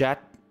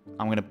chat.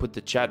 I'm going to put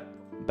the chat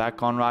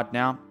back on right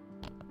now.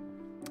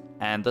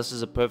 And this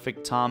is a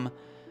perfect time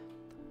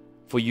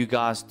for you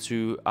guys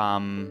to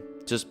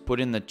just put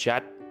in the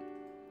chat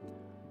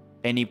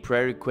any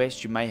prayer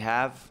requests you may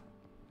have.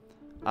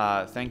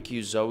 Thank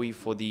you, Zoe,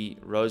 for the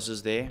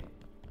roses there.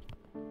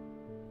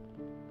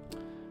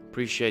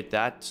 Appreciate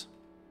that.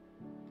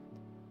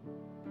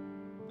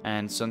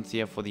 And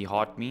Cynthia for the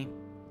heart me.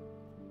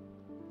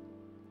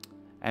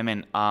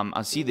 Amen.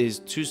 I see there's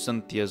two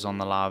Cynthias on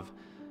the live.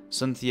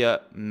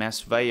 Cynthia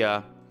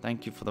Masveya,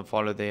 thank you for the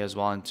follow there as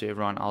well, and to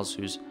everyone else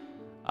who's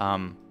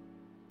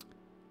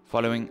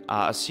following.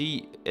 I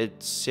see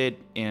it said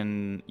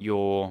in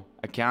your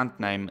account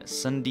name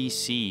Cindy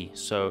C.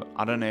 So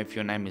I don't know if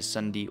your name is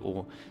Cindy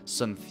or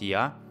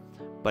Cynthia,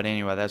 but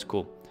anyway, that's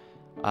cool.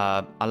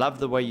 I love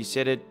the way you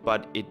said it,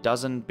 but it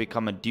doesn't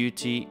become a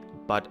duty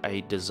but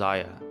a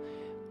desire.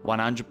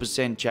 100%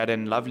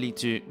 Chadden, lovely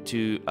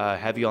to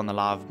have you on the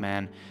live,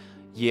 man.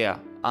 Yeah,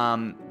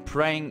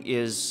 praying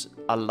is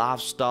a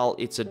lifestyle,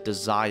 it's a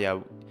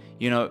desire.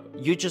 You know,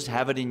 you just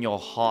have it in your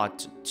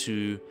heart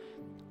to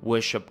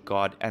worship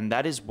God, and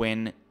that is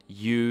when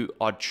you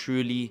are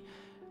truly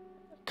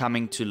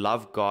coming to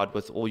love God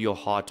with all your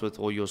heart, with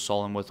all your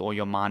soul, and with all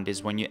your mind,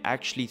 is when you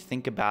actually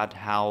think about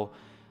how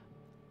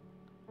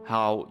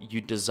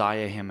you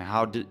desire Him,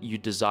 how you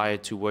desire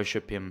to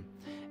worship Him,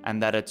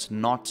 and that it's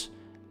not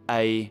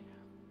a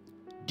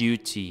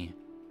duty.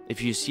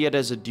 If you see it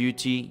as a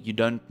duty, you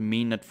don't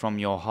mean it from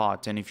your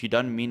heart, and if you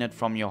don't mean it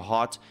from your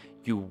heart,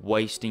 you're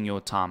wasting your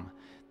time.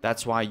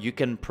 That's why you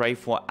can pray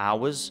for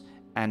hours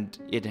and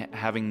it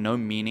having no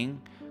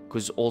meaning,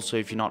 because also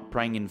if you're not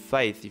praying in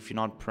faith, if you're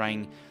not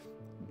praying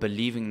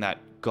believing that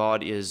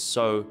God is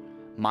so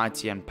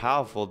mighty and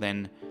powerful,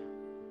 then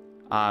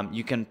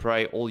you can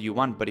pray all you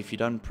want, but if you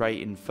don't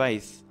pray in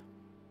faith,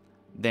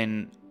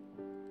 then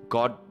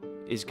God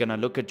is going to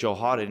look at your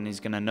heart and is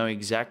going to know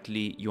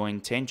exactly your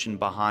intention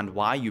behind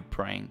why you're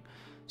praying.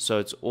 So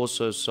it's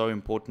also so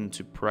important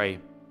to pray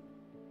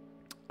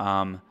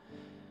and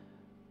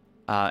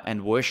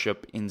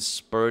worship in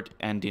spirit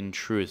and in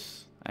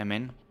truth.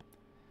 Amen.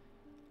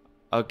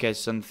 Okay,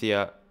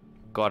 Cynthia,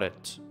 got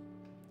it.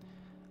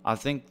 I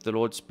think the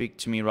Lord speak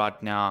to me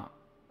right now.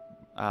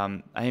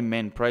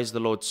 Amen. Praise the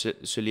Lord,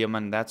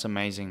 Suleiman. That's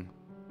amazing.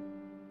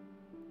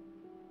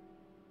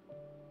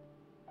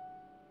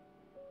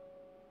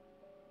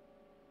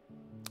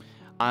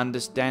 I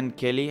understand,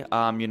 Kelly.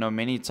 You know,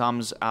 many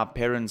times our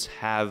parents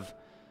have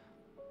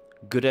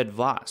good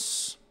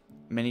advice.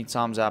 Many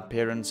times our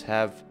parents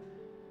have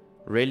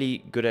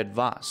really good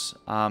advice.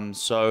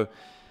 So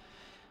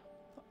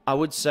I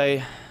would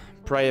say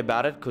pray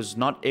about it, because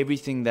not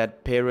everything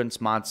that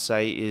parents might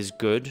say is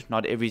good.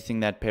 Not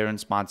everything that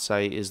parents might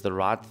say is the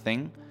right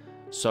thing.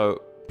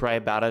 So pray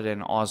about it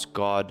and ask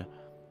God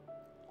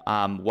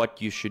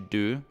what you should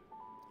do.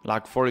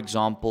 Like, for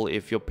example,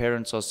 if your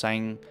parents are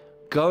saying,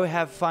 go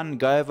have fun,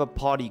 go have a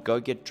party, go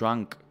get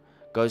drunk,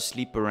 go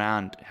sleep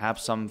around, have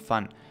some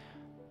fun,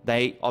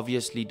 they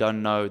obviously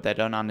don't know, they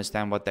don't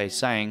understand what they're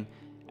saying.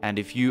 And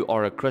if you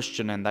are a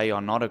Christian and they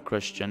are not a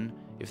Christian,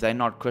 if they're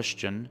not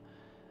Christian,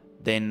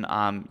 then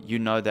you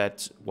know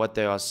that what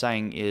they are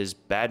saying is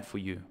bad for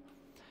you.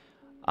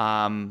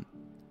 Tyron,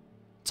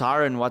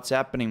 what's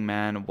happening,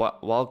 man?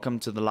 Welcome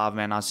to the live,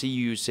 man. I see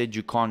you said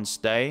you can't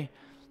stay,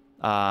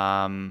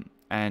 and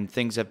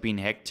things have been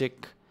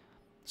hectic.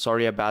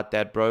 Sorry about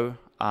that, bro.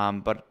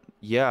 But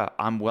yeah,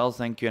 I'm well,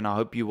 thank you, and I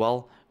hope you're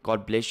well.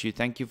 God bless you.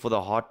 Thank you for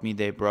the heart me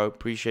there, bro.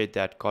 Appreciate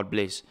that. God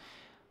bless.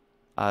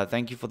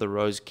 Thank you for the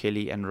Rose,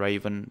 Kelly, and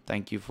Raven.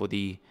 Thank you for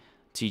the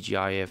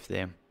TGIF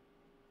there.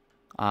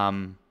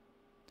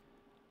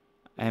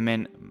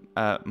 Amen.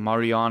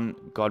 Marianne,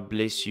 God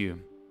bless you.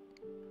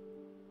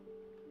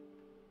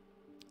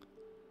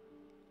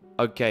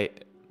 Okay.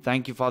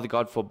 Thank you, Father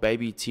God, for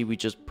baby T. We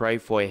just pray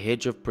for a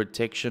hedge of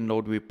protection.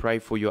 Lord, we pray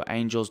for your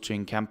angels to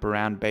encamp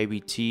around baby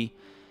T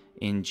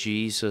in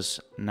Jesus'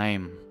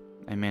 name.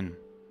 Amen.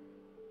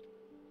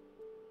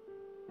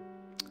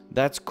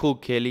 That's cool,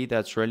 Kelly.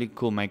 That's really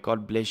cool. May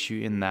God bless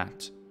you in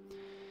that.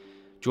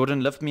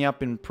 Jordan, lift me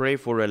up in prayer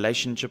for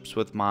relationships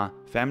with my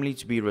family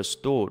to be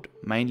restored,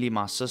 mainly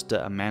my sister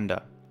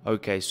Amanda.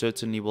 Okay,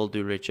 certainly will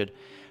do, Richard.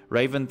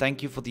 Raven,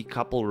 thank you for the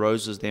couple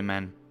roses there,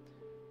 man.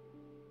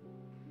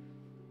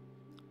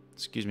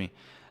 Excuse me.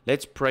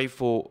 Let's pray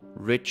for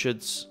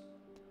Richard's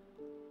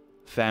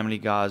family,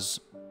 guys.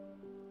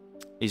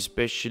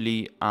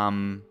 Especially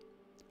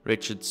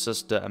Richard's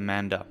sister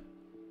Amanda.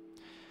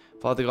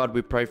 Father God,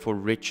 we pray for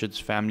Richard's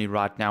family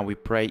right now. We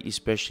pray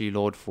especially,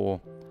 Lord,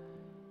 for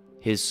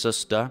his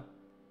sister.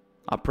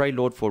 I pray,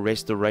 Lord, for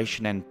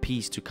restoration and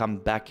peace to come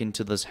back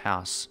into this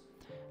house.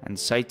 And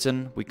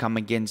Satan, we come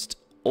against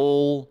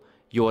all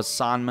your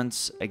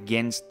assignments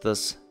against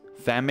this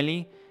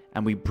family,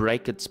 and we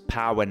break its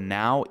power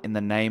now in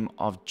the name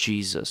of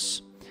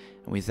Jesus.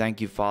 And we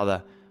thank you,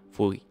 Father,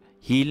 for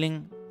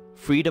healing,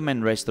 freedom,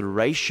 and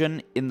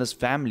restoration in this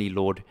family,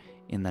 Lord.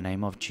 In the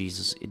name of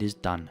Jesus, it is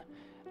done.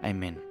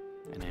 Amen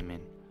and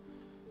amen.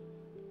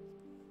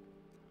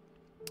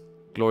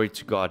 Glory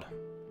to God.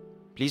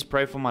 Please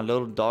pray for my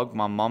little dog.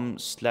 My mom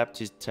slapped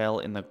his tail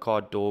in the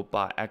car door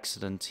by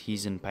accident.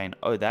 He's in pain.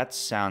 Oh, that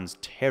sounds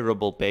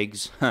terrible,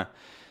 Beggs.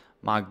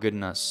 My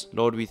goodness.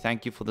 Lord, we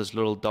thank you for this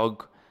little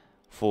dog,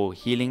 for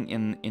healing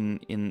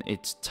in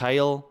its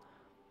tail,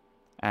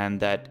 and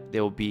that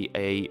there will be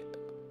a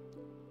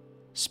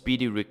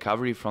speedy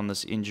recovery from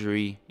this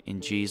injury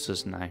in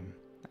Jesus' name.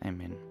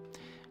 Amen.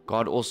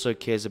 God also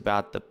cares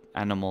about the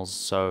animals,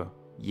 so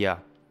yeah.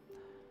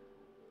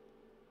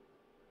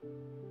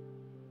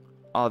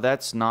 Oh,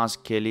 that's nice,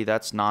 Kelly.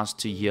 That's nice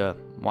to hear.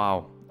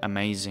 Wow,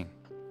 amazing.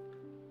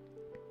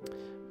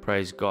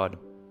 Praise God.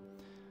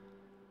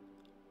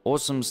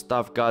 Awesome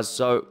stuff, guys.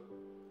 So,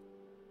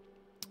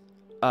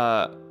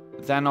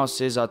 Thanos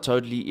says, I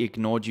totally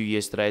ignored you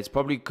yesterday. It's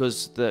probably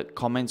because the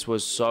comments were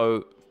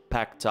so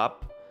packed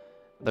up.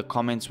 The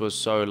comments were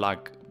so,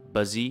 like,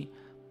 busy.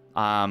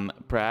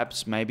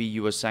 Perhaps maybe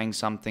you were saying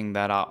something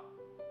that I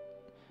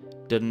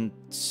didn't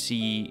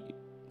see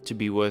to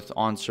be worth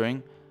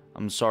answering.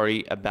 I'm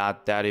sorry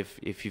about that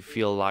if you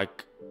feel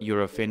like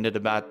you're offended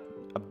about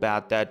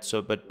that.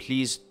 So, but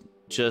please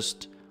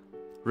just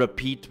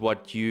repeat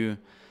what you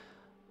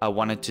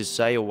wanted to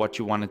say or what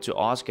you wanted to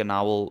ask, and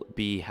I will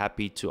be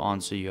happy to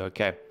answer you.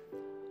 Okay.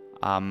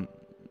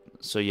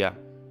 So yeah.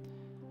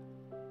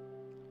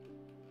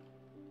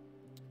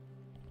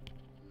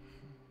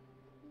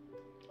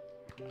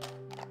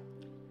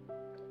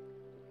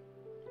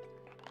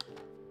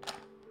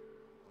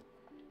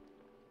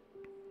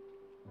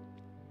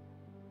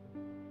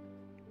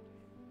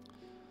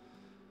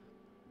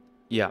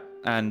 Yeah,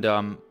 and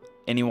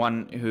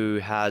anyone who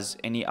has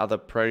any other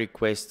prayer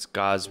requests,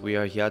 guys, we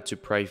are here to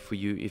pray for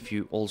you. If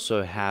you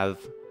also have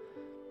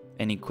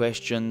any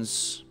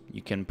questions,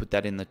 you can put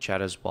that in the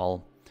chat as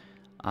well.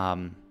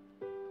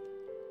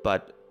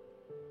 But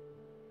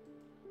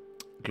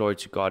glory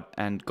to God,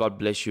 and God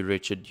bless you,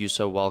 Richard. You're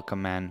so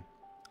welcome, man.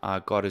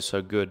 God is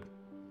so good.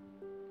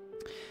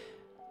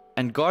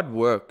 And God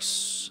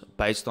works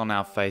based on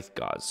our faith,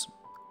 guys.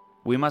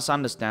 We must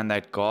understand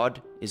that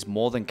God is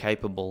more than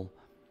capable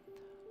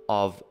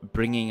of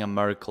bringing a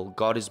miracle.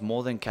 God is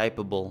more than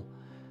capable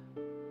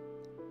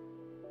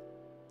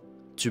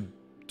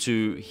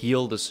to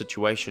heal the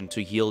situation,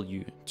 to heal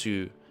you,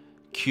 to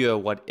cure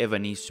whatever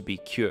needs to be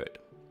cured.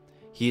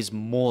 He is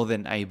more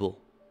than able.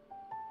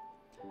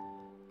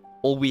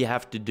 All we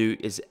have to do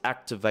is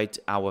activate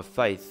our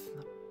faith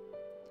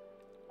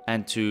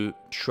and to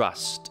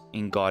trust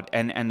in God.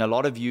 And a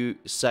lot of you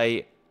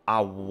say, I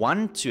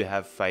want to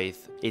have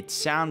faith. It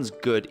sounds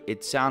good.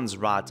 It sounds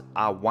right.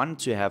 I want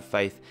to have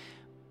faith,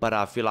 but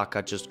I feel like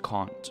I just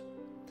can't.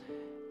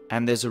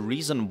 And there's a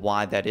reason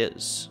why that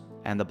is.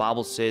 And the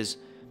Bible says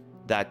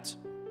that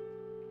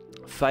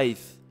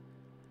faith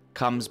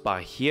comes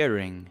by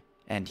hearing,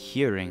 and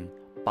hearing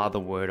by the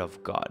word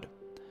of God.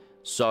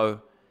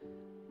 So,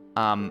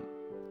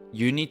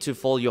 you need to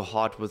fill your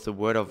heart with the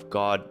word of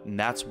God. And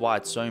that's why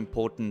it's so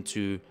important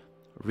to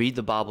read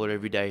the Bible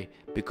every day,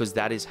 because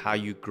that is how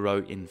you grow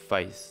in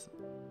faith.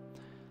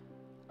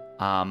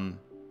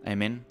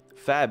 Amen.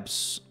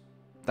 Fabs,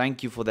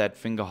 thank you for that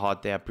finger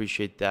heart there. I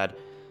appreciate that.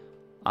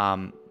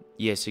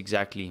 Yes,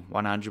 exactly.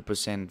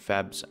 100%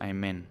 Fabs.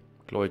 Amen.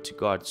 Glory to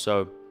God.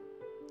 So,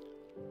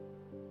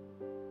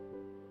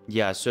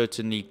 yeah,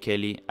 certainly,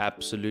 Kelly.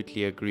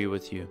 Absolutely agree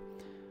with you.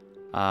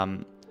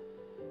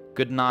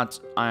 Good night.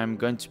 I'm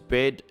going to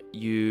bed.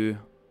 You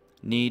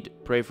need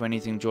pray for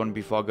anything, John,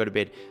 before I go to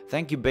bed?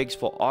 Thank you, Bex,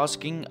 for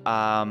asking.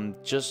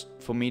 Just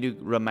for me to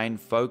remain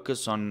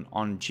focused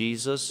on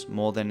Jesus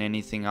more than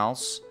anything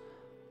else.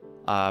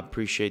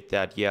 Appreciate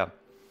that. Yeah.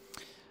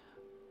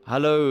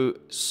 Hello,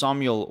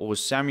 Samuel.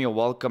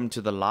 Welcome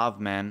to the live,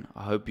 man.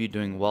 I hope you're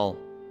doing well.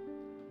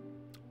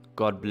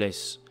 God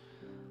bless.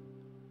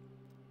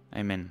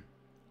 Amen.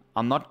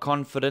 I'm not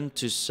confident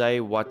to say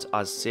what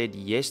I said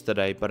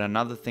yesterday, but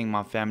another thing,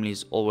 my family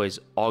is always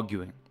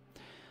arguing.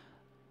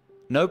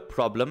 No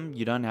problem.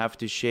 You don't have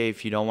to share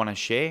if you don't want to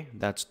share.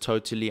 That's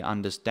totally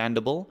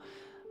understandable.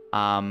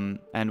 And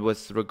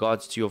with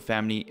regards to your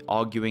family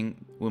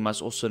arguing, we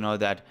must also know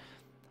that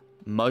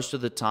most of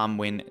the time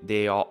when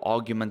there are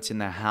arguments in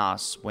the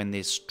house, when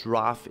there's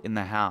strife in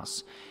the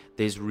house,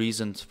 there's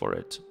reasons for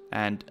it.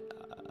 And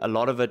a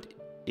lot of it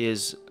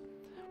is,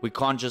 we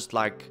can't just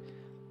like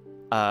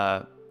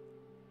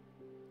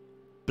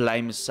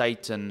blame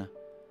Satan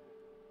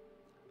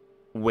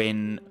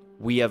when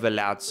we have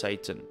allowed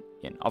Satan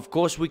in. Of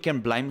course, we can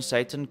blame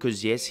Satan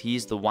because, yes,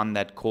 he's the one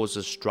that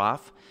causes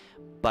strife,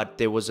 but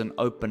there was an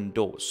open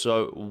door.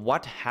 So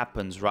what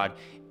happens, right?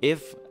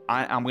 If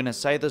I'm going to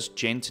say this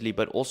gently,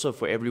 but also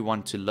for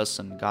everyone to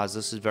listen, guys,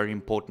 this is very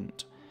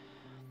important.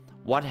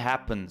 What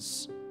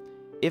happens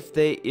if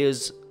there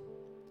is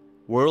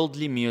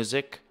worldly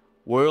music,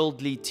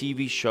 worldly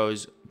TV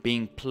shows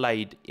being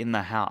played in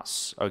the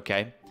house,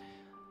 okay?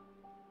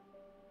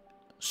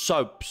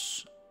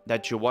 Soaps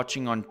that you're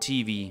watching on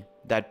TV,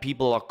 that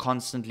people are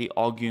constantly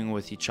arguing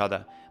with each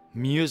other.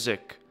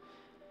 Music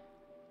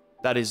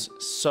that is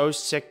so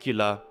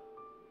secular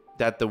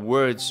that the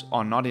words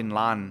are not in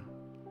line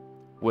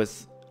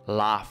with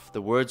life.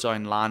 The words are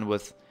in line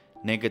with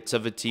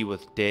negativity,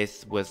 with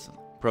death, with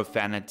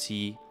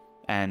profanity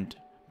and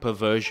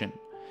perversion.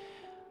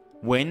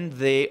 When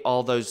there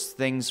are those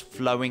things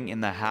flowing in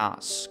the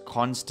house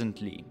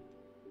constantly,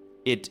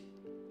 it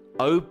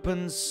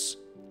opens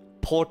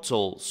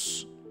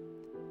portals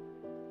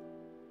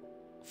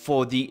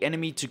for the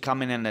enemy to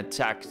come in and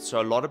attack. So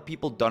a lot of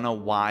people don't know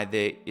why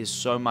there is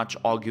so much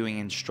arguing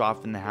and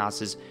strife in the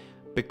houses,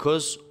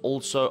 because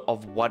also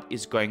of what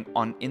is going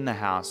on in the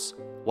house.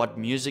 what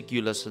music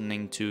you're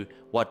listening to,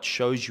 what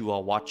shows you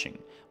are watching,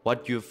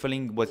 what you're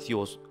filling with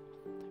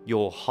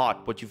your heart,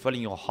 what you're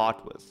filling your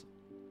heart with.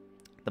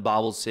 The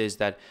Bible says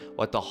that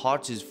what the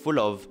heart is full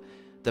of,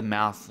 the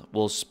mouth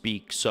will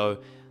speak. So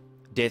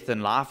death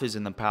and life is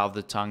in the power of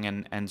the tongue,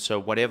 and so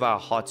whatever our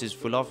heart is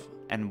full of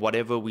and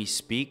whatever we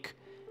speak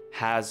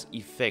has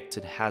effect.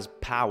 It has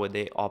power.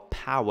 There are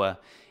power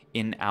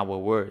in our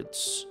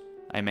words.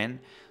 Amen.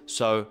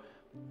 So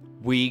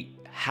we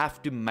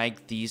have to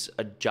make these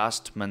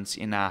adjustments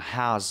in our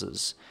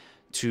houses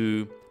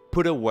to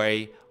put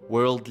away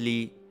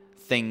worldly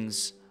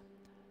things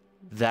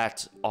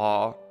that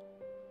are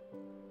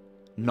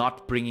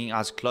not bringing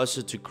us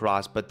closer to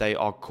Christ, but they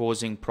are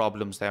causing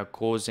problems. They are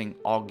causing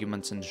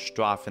arguments and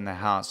strife in the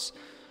house.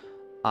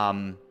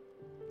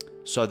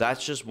 So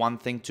that's just one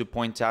thing to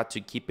point out,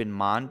 to keep in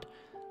mind.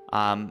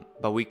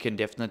 But we can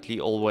definitely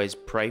always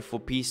pray for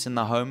peace in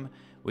the home.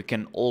 We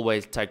can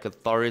always take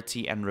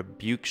authority and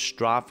rebuke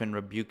strife and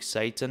rebuke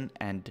Satan.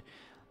 And,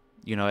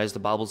 as the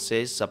Bible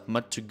says,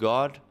 submit to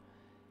God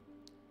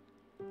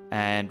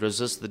and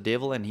resist the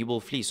devil and he will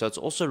flee. So it's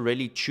also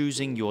really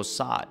choosing your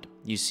side.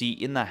 You see,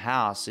 in the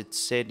house, it's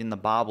said in the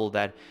Bible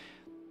that,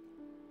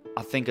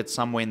 I think it's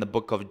somewhere in the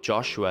book of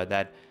Joshua,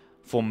 that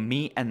for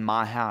me and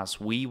my house,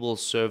 we will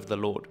serve the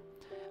Lord.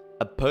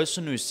 A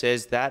person who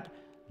says that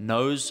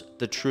knows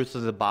the truth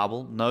of the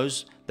Bible,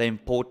 knows the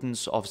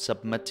importance of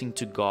submitting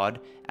to God,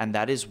 and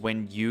that is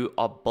when you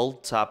are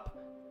built up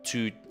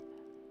to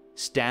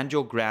stand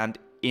your ground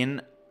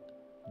in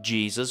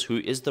Jesus, who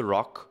is the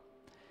rock,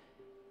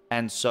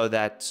 and so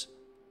that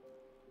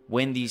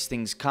when these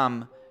things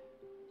come,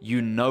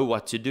 you know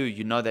what to do.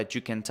 You know that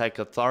you can take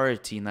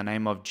authority in the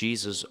name of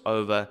Jesus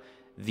over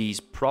these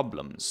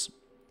problems.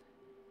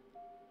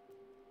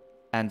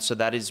 And so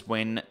that is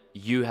when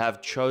you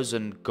have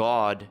chosen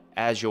God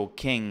as your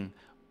king,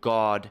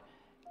 God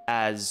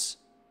as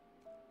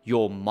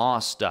your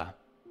master.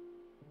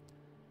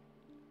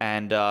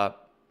 And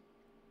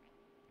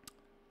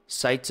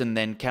Satan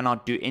then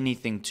cannot do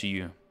anything to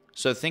you.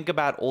 So think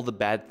about all the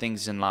bad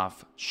things in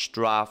life: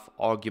 strife,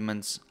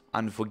 arguments,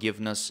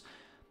 unforgiveness,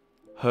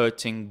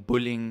 hurting,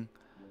 bullying,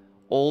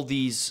 all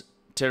these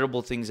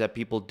terrible things that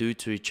people do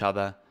to each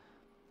other,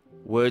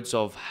 words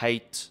of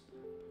hate,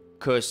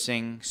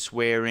 cursing,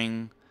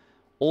 swearing,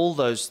 all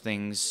those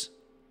things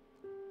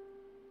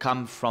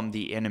come from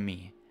the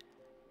enemy.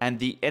 And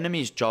the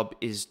enemy's job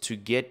is to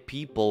get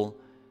people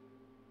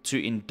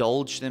to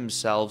indulge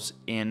themselves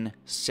in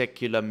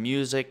secular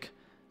music,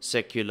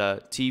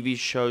 secular TV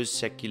shows,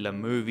 secular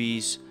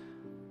movies.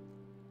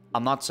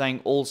 I'm not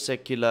saying all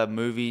secular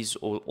movies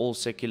or all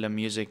secular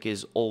music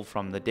is all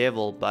from the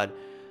devil, but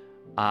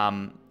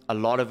a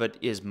lot of it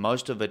is,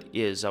 most of it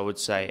is, I would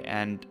say.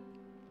 And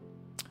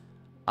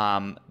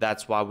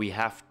that's why we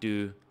have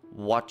to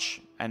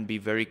watch and be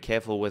very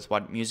careful with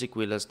what music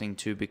we're listening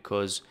to,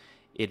 because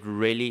it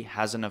really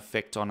has an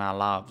effect on our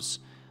lives.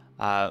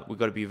 We've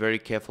got to be very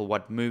careful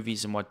what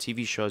movies and what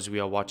TV shows we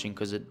are watching,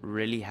 because it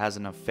really has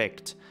an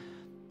effect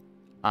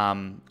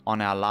on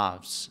our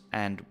lives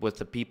and with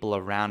the people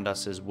around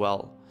us as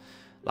well.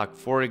 Like,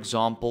 for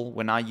example,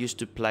 when I used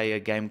to play a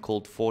game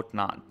called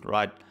Fortnite,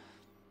 right?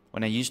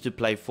 When I used to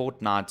play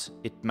Fortnite,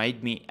 it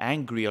made me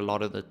angry a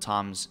lot of the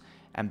times.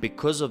 And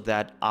because of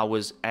that, I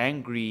was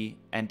angry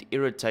and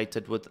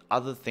irritated with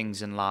other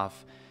things in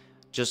life,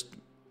 just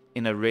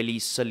in a really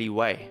silly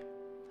way.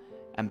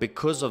 And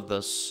because of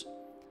this,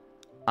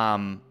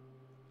 I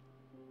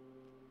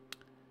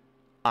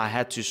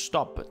had to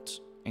stop it.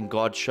 And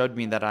God showed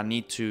me that I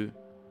need to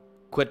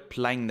quit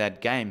playing that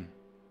game,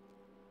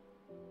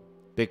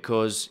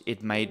 because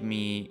it made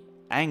me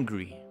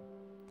angry.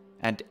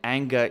 And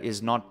anger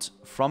is not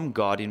from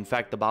God. In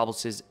fact, the Bible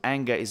says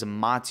anger is a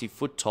mighty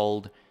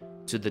foothold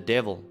to the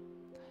devil.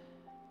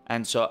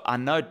 And so I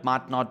know it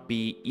might not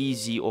be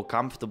easy or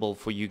comfortable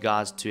for you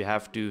guys to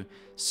have to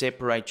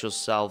separate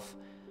yourself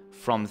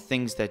from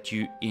things that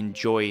you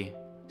enjoy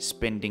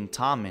spending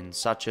time in,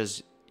 such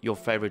as your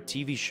favorite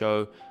TV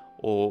show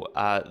or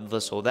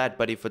this or that.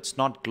 But if it's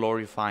not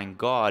glorifying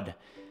God,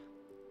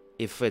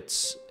 if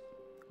it's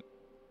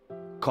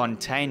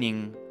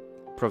containing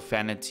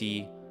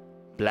profanity,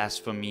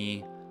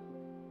 blasphemy,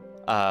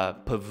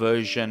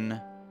 perversion,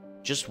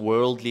 just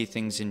worldly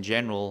things in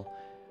general,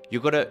 you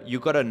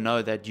gotta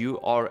know that you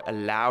are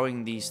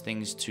allowing these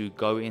things to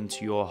go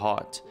into your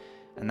heart.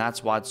 And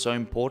that's why it's so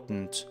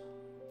important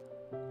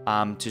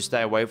to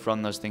stay away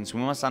from those things.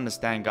 We must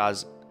understand,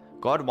 guys,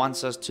 God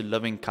wants us to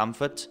live in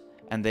comfort,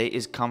 and there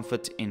is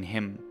comfort in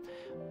Him.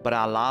 But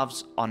our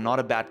lives are not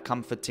about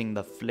comforting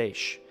the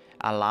flesh.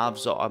 Our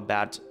lives are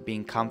about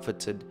being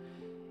comforted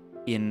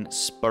in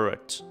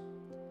spirit.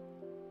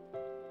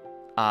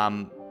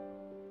 And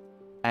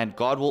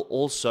God will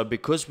also,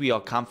 because we are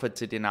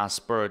comforted in our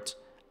spirit,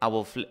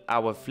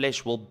 our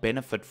flesh will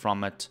benefit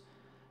from it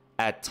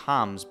at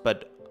times.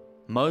 But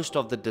most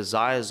of the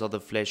desires of the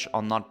flesh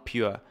are not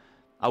pure.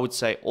 I would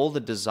say all the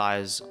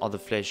desires of the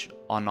flesh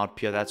are not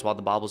pure. That's why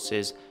the Bible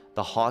says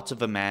the heart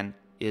of a man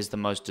is the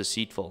most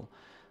deceitful.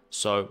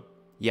 So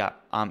yeah,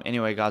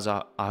 anyway guys,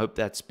 I hope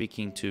that's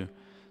speaking to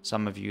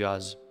some of you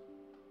guys.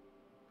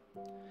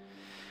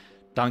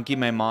 Dankie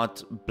my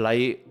maat,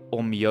 bly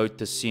om jou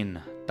te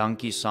sien.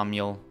 Dankie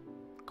Samuel.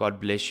 God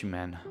bless you,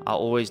 man. I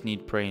always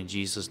need prayer in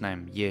Jesus'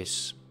 name.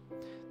 Yes,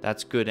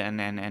 that's good.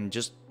 And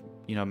just,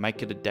 you know,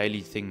 make it a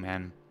daily thing,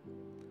 man,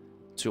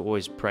 to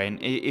always pray.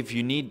 And if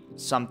you need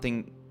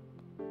something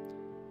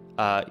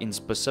in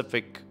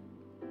specific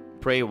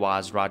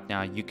prayer-wise right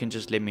now, you can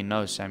just let me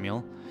know,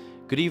 Samuel.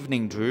 Good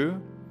evening,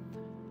 Drew.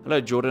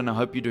 Hello, Jordan. I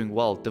hope you're doing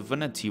well.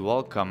 Divinity,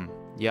 welcome.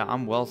 Yeah,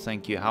 I'm well,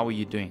 thank you. How are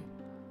you doing?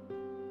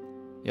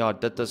 Ja,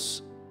 dit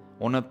is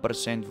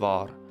 100%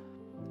 waar.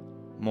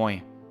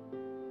 Mooi.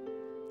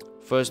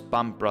 First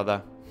bump,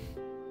 brother.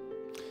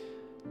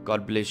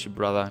 God bless you,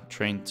 brother.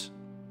 Trent.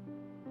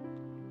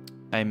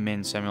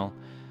 Amen, Samuel.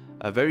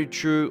 Very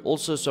true.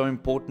 Also so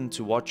important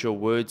to watch your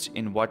words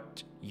in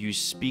what you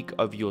speak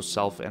of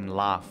yourself and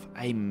laugh.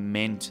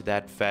 Amen to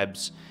that,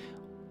 Fabs.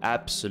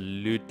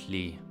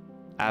 Absolutely.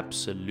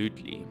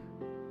 Absolutely.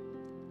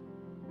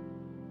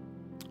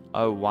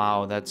 Oh,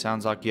 wow. That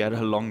sounds like you had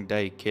a long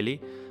day,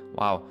 Kelly.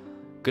 Wow.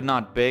 Good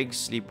night, Beg.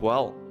 Sleep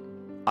well.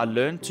 I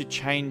learned to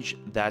change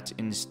that.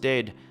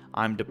 Instead,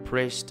 I'm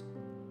depressed.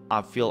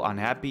 I feel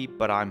unhappy,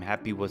 but I'm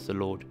happy with the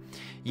Lord.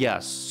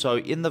 Yes. So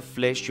in the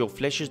flesh, your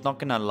flesh is not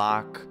going to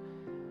like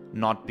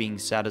not being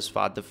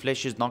satisfied. The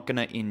flesh is not going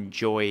to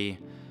enjoy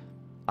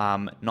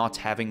not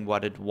having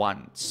what it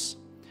wants.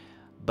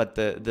 But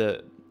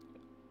the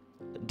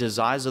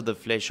desires of the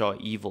flesh are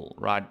evil,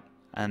 right?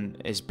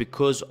 And it's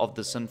because of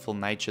the sinful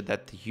nature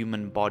that the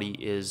human body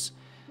is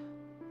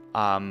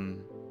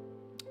born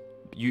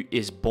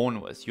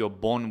with. You're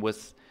born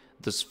with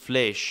this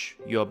flesh.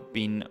 You're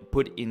being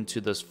put into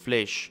this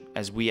flesh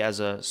as we as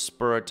a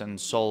spirit and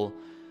soul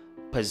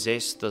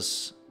possess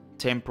this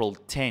temporal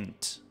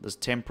tent, this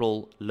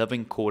temporal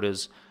living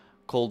quarters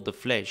called the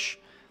flesh.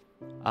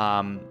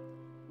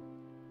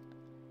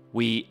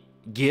 We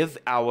give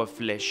our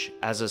flesh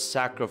as a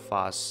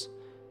sacrifice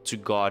to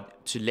God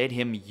to let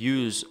Him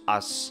use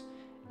us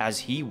as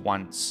He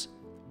wants,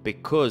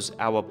 because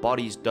our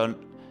bodies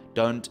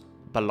don't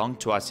belong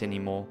to us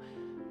anymore,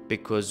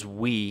 because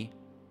we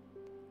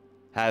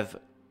have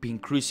been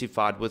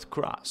crucified with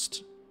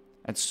Christ.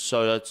 And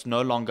so it's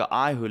no longer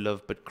I who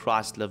live, but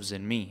Christ lives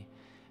in me,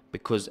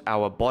 because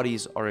our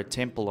bodies are a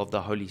temple of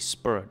the Holy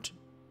Spirit.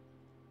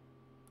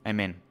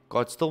 Amen.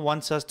 God still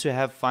wants us to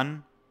have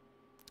fun.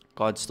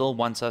 God still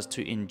wants us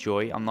to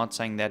enjoy. I'm not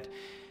saying that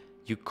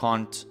you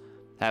can't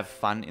have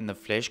fun in the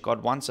flesh.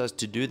 God wants us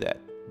to do that,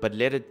 but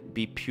let it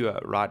be pure,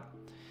 right?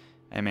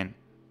 Amen.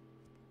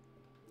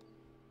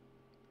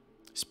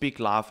 Speak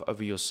life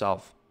over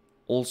yourself.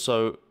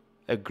 Also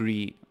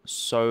agree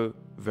so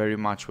very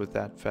much with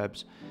that,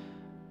 Fabs.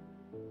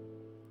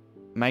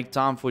 Make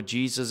time for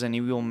Jesus and He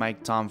will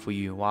make time for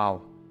you.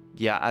 Wow.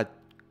 Yeah, it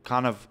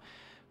kind of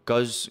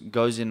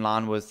goes in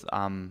line with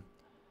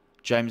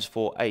James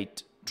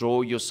 4:8.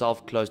 Draw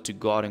yourself close to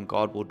God and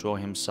God will draw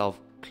Himself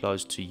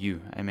close to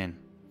you. Amen.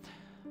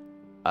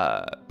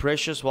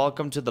 Precious,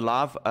 welcome to the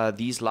live.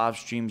 These live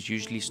streams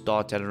usually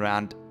start at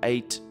around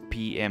 8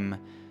 p.m.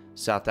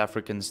 South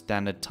African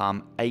Standard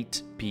Time.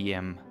 8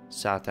 p.m.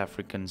 South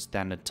African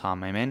Standard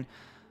Time. Amen.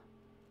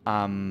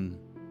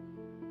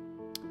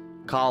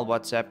 Carl,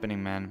 what's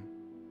happening, man?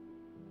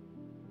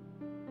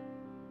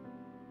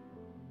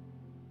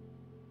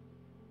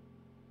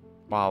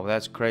 Wow,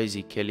 that's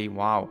crazy, Kelly.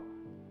 Wow.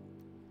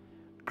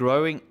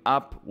 Growing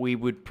up, we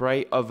would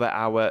pray over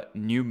our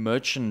new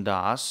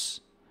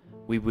merchandise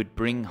we would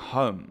bring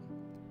home.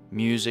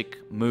 Music,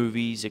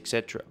 movies,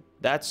 etc.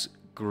 That's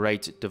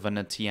great,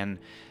 Divinity. And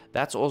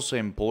that's also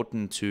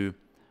important, to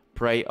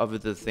pray over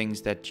the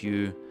things that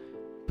you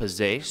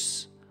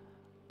possess,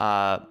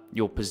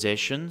 your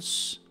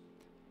possessions.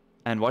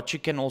 And what you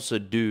can also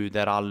do,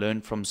 that I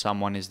learned from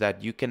someone, is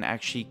that you can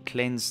actually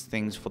cleanse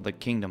things for the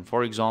kingdom.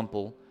 For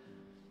example,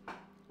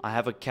 I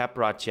have a cap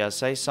right here.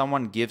 Say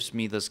someone gives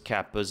me this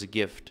cap as a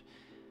gift.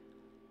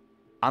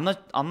 I'm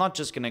not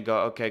just going to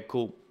go, okay,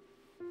 cool,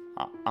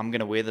 I'm going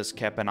to wear this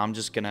cap and I'm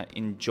just going to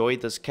enjoy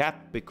this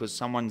cap because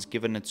someone's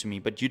given it to me.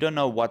 But you don't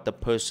know what the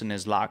person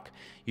is like.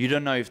 You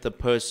don't know if the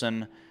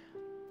person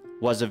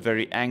was a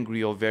very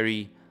angry or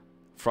very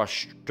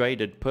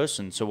frustrated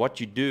person. So what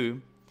you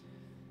do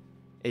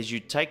is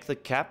you take the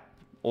cap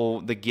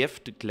or the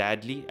gift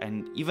gladly,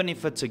 and even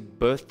if it's a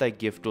birthday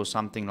gift or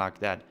something like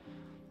that,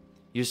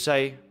 you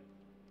say,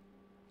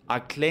 I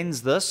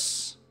cleanse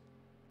this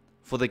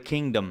for the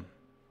kingdom.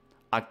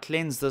 I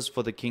cleanse this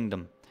for the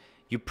kingdom.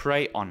 You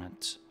pray on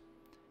it.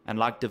 And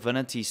like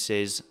Divinity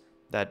says,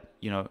 that,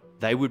 you know,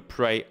 they would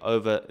pray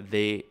over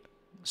their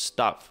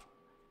stuff.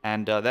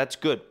 And that's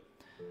good.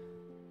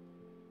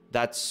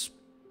 That's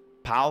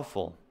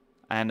powerful.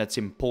 And it's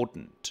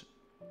important.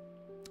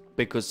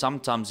 Because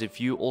sometimes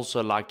if you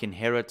also like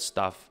inherit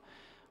stuff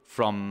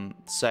from,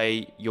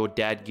 say, your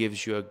dad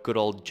gives you a good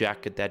old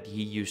jacket that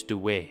he used to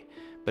wear,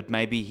 but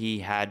maybe he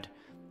had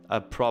a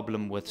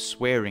problem with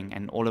swearing,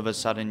 and all of a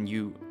sudden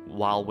you,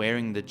 while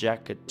wearing the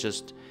jacket,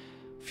 just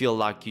feel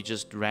like you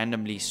just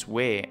randomly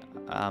swear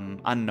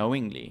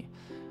unknowingly.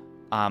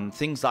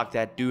 Things like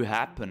that do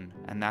happen,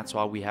 and that's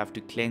why we have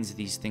to cleanse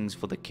these things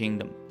for the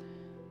kingdom.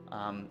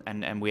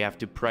 And we have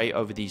to pray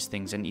over these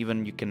things, and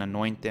even you can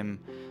anoint them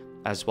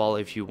as well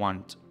if you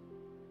want.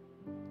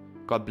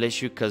 God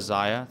bless you,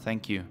 Keziah.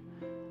 Thank you.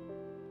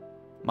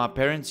 My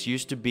parents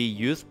used to be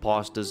youth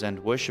pastors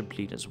and worship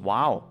leaders.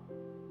 Wow.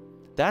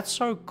 That's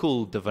so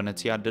cool,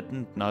 Divinity. I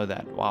didn't know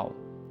that. Wow.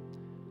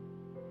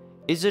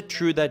 Is it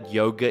true that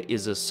yoga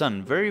is a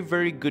sin? Very,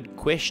 very good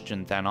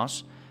question,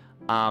 Thanos.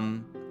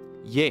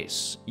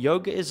 Yes,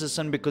 yoga is a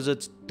sin because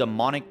it's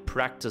demonic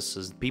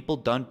practices. People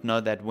don't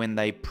know that when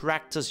they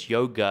practice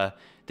yoga,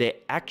 they're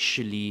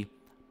actually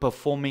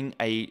performing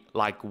a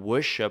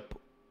worship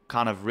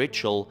kind of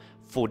ritual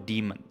for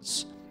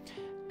demons.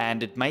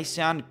 And it may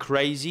sound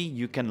crazy.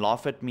 You can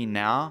laugh at me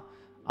now.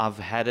 I've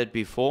had it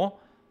before.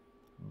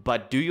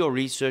 But do your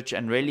research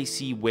and really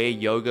see where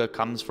yoga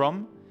comes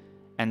from,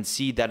 and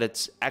see that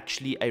it's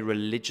actually a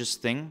religious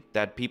thing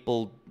that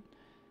people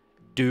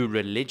do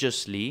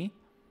religiously.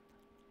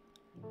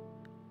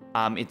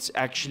 It's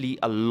actually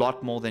a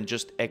lot more than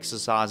just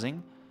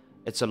exercising.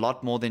 It's a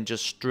lot more than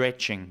just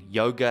stretching.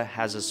 Yoga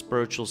has a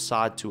spiritual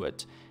side to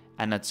it,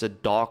 and it's a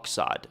dark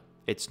side.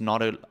 It's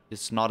not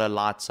a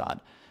light side.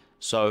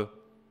 So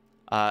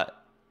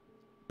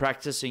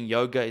practicing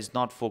yoga is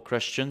not for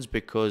Christians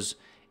because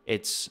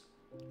it's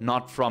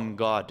not from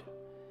God.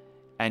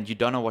 And you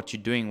don't know what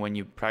you're doing when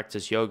you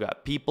practice yoga.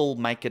 People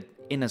make it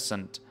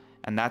innocent,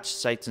 and that's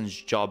Satan's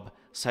job.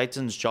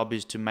 Satan's job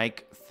is to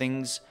make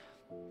things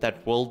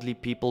that worldly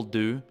people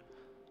do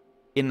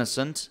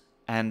innocent,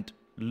 and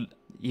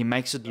he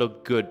makes it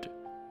look good.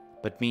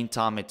 But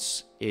meantime,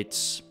 it's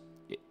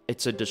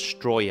a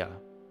destroyer.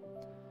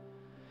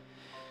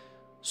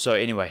 So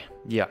anyway,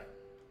 yeah.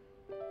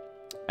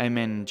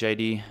 Amen,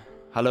 JD.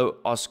 Hello,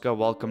 Oscar.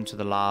 Welcome to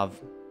the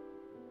live.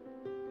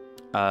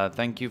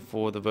 Thank you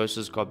for the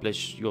verses. God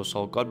bless your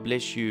soul. God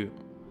bless you.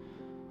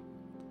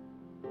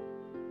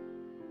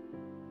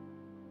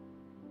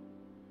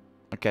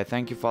 Okay,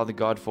 thank you, Father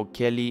God, for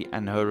Kelly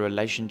and her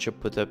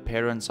relationship with her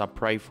parents. I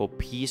pray for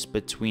peace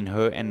between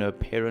her and her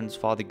parents,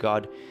 Father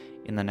God,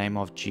 in the name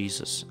of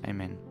Jesus.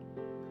 Amen.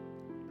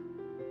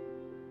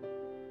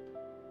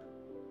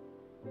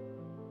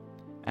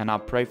 And I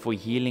pray for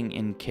healing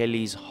in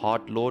Kelly's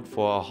heart, Lord,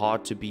 for her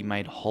heart to be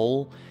made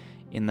whole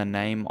in the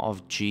name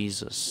of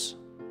Jesus.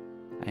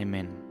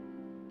 Amen.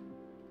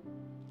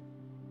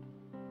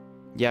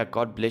 Yeah,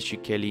 God bless you,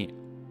 Kelly.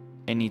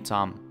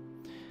 Anytime.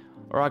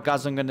 Alright,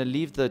 guys, I'm going to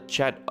leave the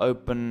chat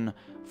open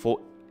for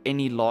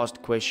any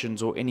last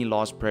questions or any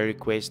last prayer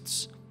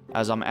requests,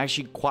 as I'm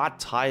actually quite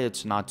tired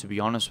tonight, to be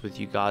honest with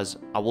you guys.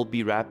 I will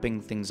be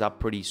wrapping things up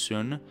pretty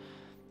soon.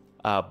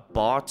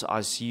 Bart,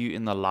 I see you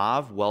in the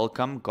live.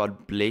 Welcome.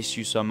 God bless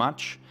you so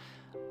much.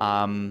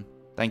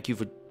 Thank you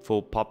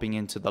for popping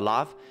into the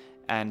live.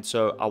 And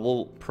so I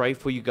will pray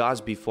for you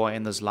guys before I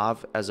end this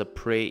live as a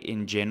prayer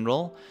in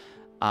general.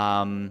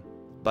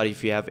 But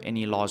if you have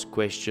any last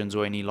questions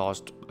or any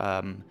last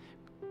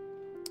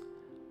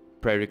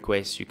prayer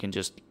requests, you can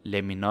just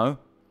let me know.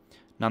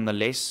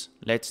 Nonetheless,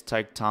 let's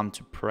take time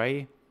to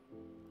pray.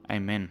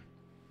 Amen.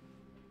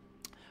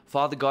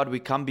 Father God, we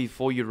come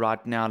before you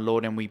right now,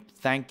 Lord, and we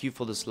thank you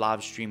for this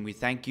live stream. We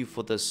thank you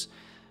for this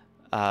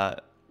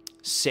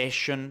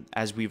session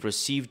as we've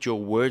received your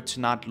word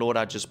tonight, Lord.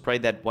 I just pray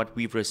that what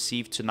we've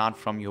received tonight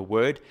from your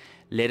word,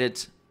 let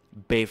it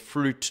bear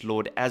fruit,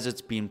 Lord, as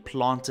it's been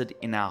planted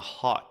in our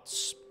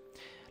hearts.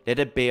 Let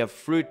it bear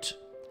fruit,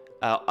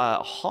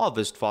 a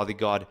harvest, Father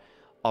God,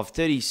 of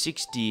 30,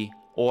 60,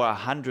 or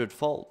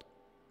 100-fold.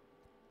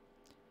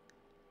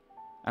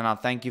 And I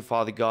thank you,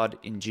 Father God,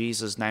 in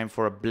Jesus' name,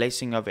 for a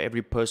blessing of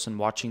every person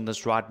watching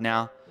this right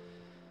now.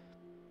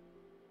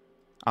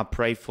 I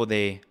pray for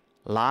their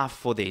life,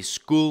 for their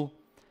school,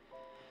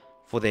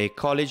 for their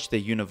college, their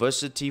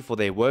university, for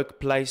their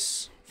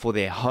workplace, for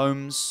their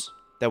homes,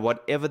 that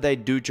whatever they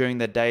do during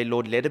the day,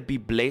 Lord, let it be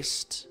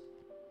blessed,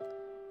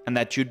 and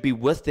that you'd be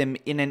with them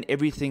in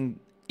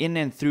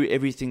and through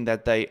everything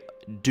that they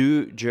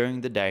do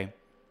during the day,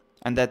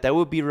 and that they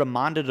will be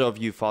reminded of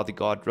you, Father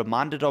God,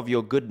 reminded of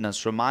your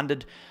goodness,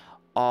 reminded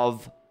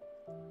of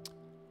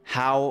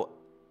how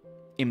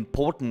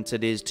important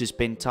it is to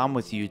spend time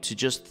with you, to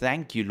just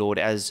thank you, Lord,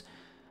 as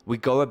we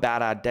go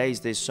about our days.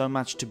 There's so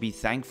much to be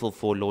thankful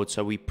for, Lord.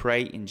 So we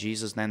pray in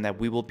Jesus' name that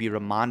we will be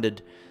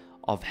reminded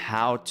of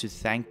how to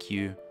thank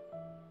you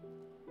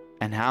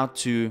and how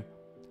to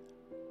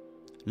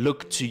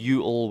look to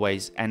you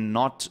always, and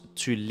not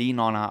to lean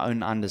on our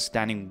own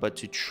understanding, but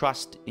to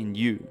trust in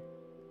you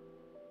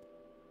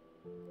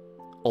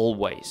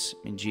always.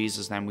 In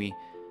Jesus' name, we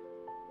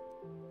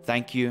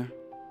thank you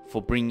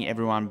for bringing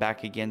everyone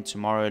back again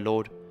tomorrow,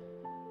 Lord.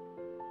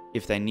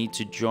 If they need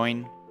to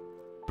join,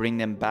 bring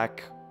them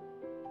back.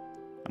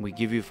 And we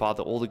give you,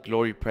 Father, all the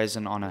glory, praise,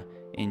 and honor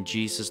in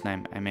Jesus'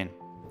 name. Amen.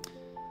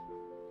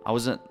 I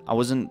wasn't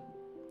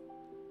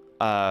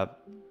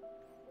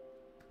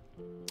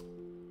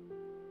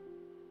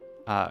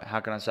how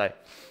can I say?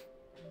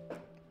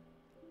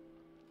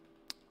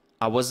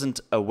 I wasn't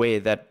aware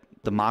that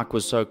the mic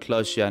was so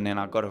close here, and then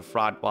I got a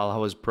fright while I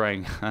was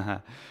praying.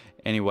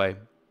 Anyway,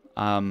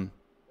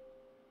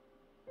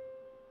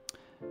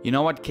 you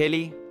know what,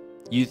 Kelly?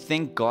 You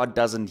think God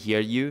doesn't hear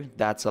you?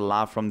 That's a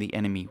lie from the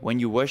enemy. When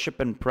you worship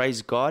and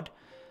praise God,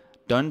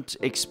 don't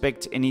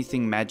expect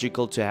anything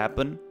magical to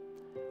happen.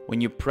 When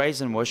you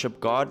praise and worship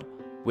God,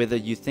 whether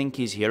you think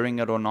He's hearing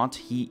it or not,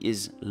 He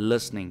is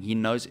listening. He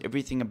knows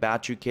everything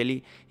about you,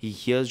 Kelly. He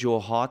hears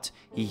your heart.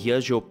 He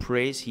hears your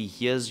praise. He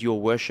hears your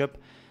worship.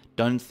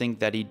 Don't think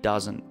that He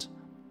doesn't.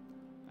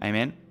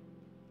 Amen.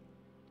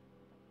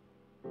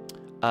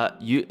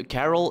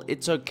 Carol,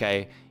 it's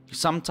okay.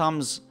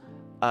 Sometimes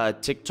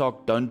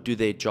TikTok don't do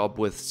their job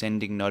with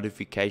sending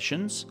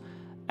notifications,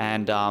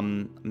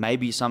 and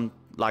maybe some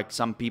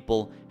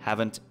people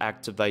haven't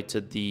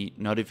activated the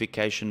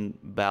notification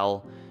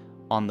bell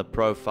on the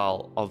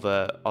profile of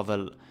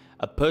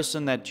a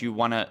person that you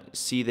want to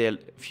see their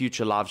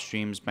future live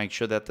streams. Make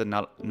sure that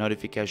the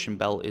notification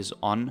bell is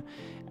on,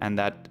 and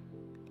that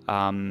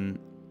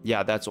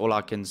yeah, that's all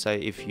I can say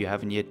if you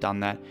haven't yet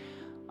done that.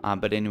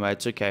 But anyway,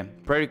 it's okay.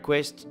 Prayer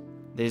request.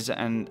 There's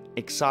an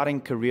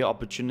exciting career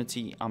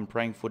opportunity. I'm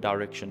praying for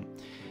direction.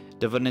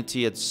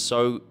 Divinity, it's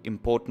so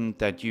important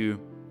that you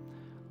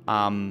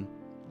are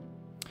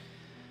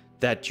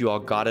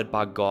guided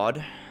by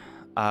God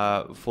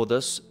for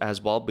this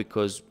as well,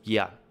 because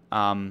yeah,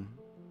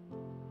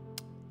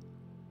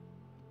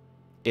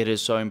 it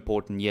is so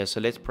important. Yeah, so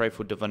let's pray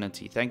for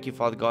divinity. Thank you,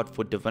 Father God,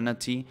 for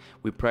divinity.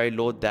 We pray,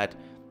 Lord, that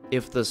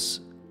if this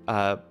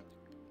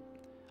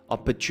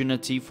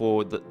opportunity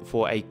for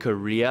a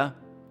career,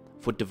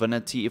 for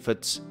divinity, if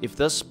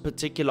this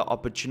particular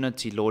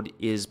opportunity, Lord,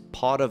 is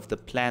part of the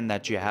plan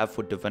that you have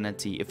for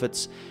divinity, if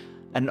it's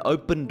an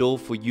open door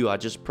for you, I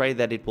just pray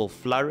that it will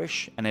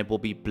flourish and it will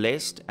be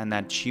blessed, and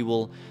that she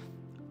will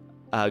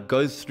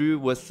go through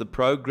with the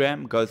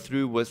program, go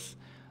through with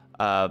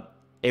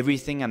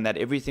everything, and that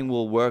everything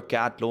will work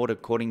out, Lord,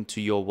 according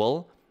to your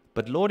will.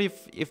 But Lord,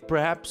 if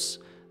perhaps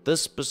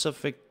this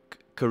specific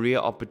career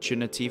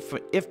opportunity,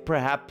 if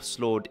perhaps,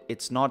 Lord,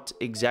 it's not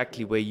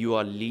exactly where you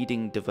are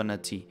leading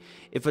divinity,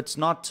 if it's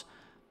not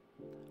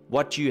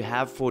what you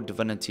have for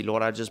divinity,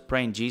 Lord, I just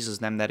pray in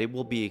Jesus' name that it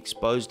will be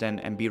exposed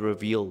and be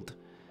revealed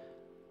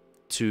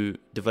to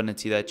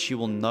divinity, that she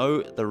will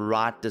know the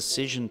right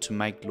decision to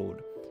make,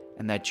 Lord,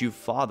 and that you,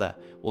 Father,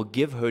 will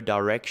give her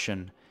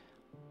direction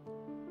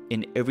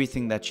in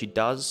everything that she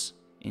does,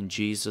 in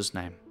Jesus'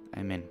 name.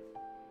 Amen.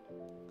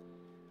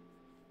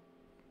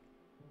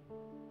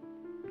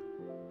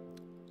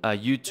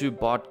 YouTube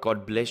bot,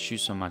 God bless you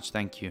so much.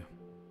 Thank you.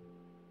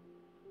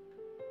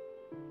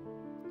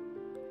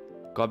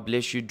 God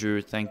bless you,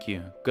 Drew. Thank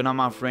you. Good night,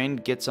 my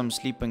friend. Get some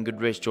sleep and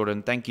good rest,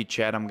 Jordan. Thank you,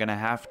 Chad. I'm going to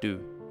have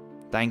to.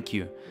 Thank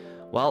you.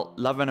 Well,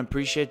 love and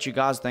appreciate you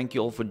guys. Thank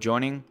you all for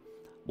joining.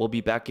 We'll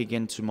be back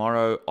again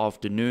tomorrow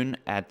afternoon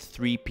at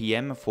 3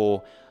 p.m.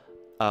 for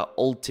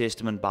Old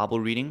Testament Bible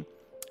reading.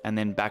 And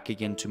then back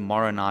again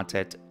tomorrow night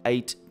at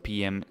 8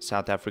 p.m.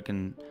 South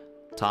African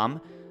time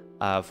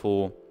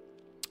for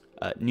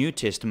New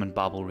Testament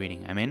Bible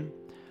reading. Amen.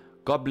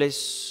 God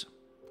bless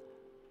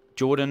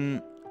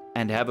Jordan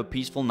and have a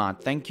peaceful night.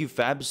 Thank you,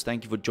 Fabs.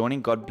 Thank you for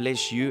joining. God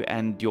bless you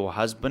and your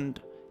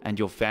husband and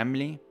your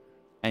family.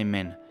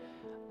 Amen.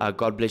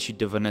 God bless you,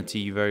 Divinity.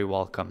 You're very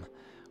welcome.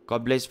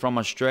 God bless from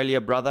Australia,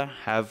 brother.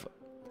 Have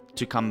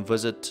to come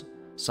visit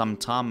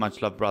sometime.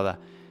 Much love, brother.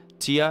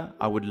 Tia,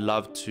 I would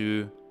love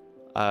to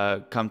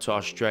come to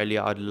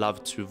Australia. I'd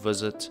love to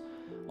visit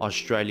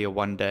Australia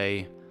one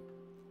day.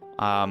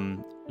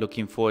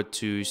 Looking forward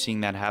to seeing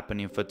that happen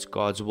if it's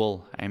God's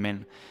will.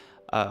 Amen.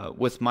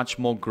 With much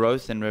more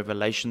growth and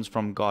revelations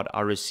from God,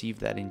 I receive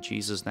that in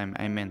Jesus' name.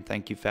 Amen.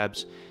 Thank you,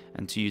 Fabs,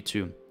 and to you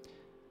too.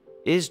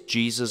 Is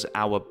Jesus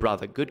our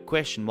brother? Good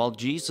question. Well,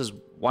 Jesus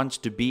wants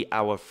to be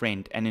our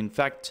friend. And in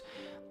fact,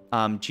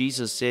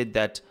 Jesus said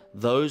that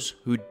those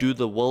who do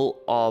the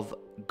will of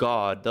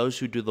God, those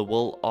who do the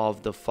will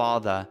of the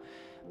Father,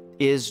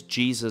 is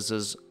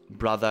Jesus's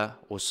brother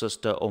or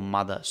sister or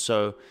mother.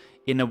 So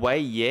in a way,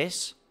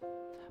 yes,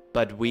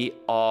 but we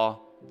are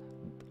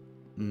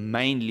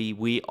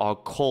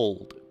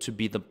called to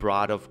be the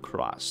bride of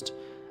Christ.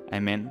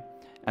 Amen.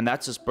 And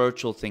that's a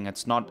spiritual thing.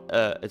 It's not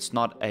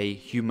a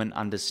human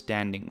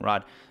understanding,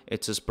 right?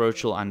 It's a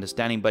spiritual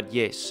understanding. But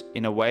yes,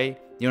 in a way,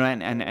 you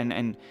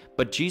know,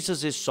 but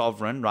Jesus is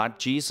sovereign, right?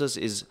 Jesus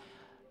is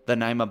the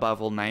name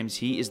above all names.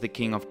 He is the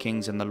King of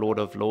Kings and the Lord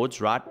of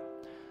Lords, right?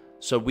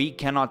 So we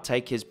cannot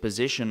take his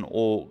position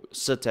or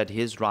sit at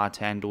his right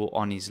hand or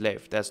on his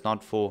left. It's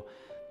not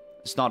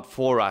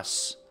for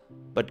us,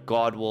 but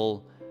God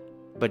will.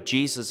 But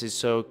Jesus is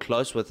so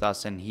close with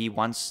us, and he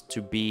wants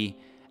to be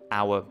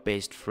our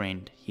best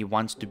friend. He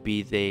wants to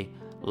be there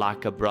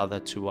like a brother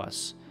to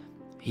us.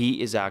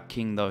 He is our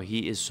King, though.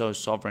 He is so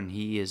sovereign.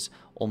 He is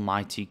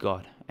Almighty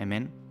God.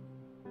 Amen.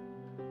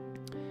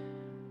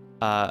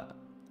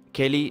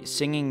 Kelly,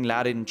 singing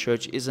loud in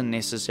church isn't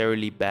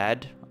necessarily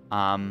bad.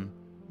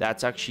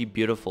 That's actually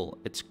beautiful.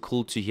 It's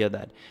cool to hear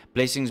that.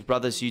 Blessings,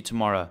 brother. See you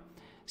tomorrow.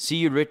 See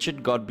you,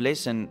 Richard. God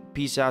bless and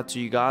peace out to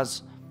you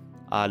guys.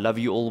 I love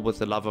you all with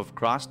the love of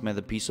Christ. May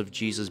the peace of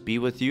Jesus be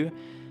with you.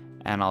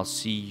 And I'll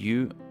see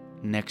you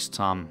next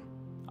time.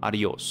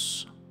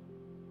 Adios.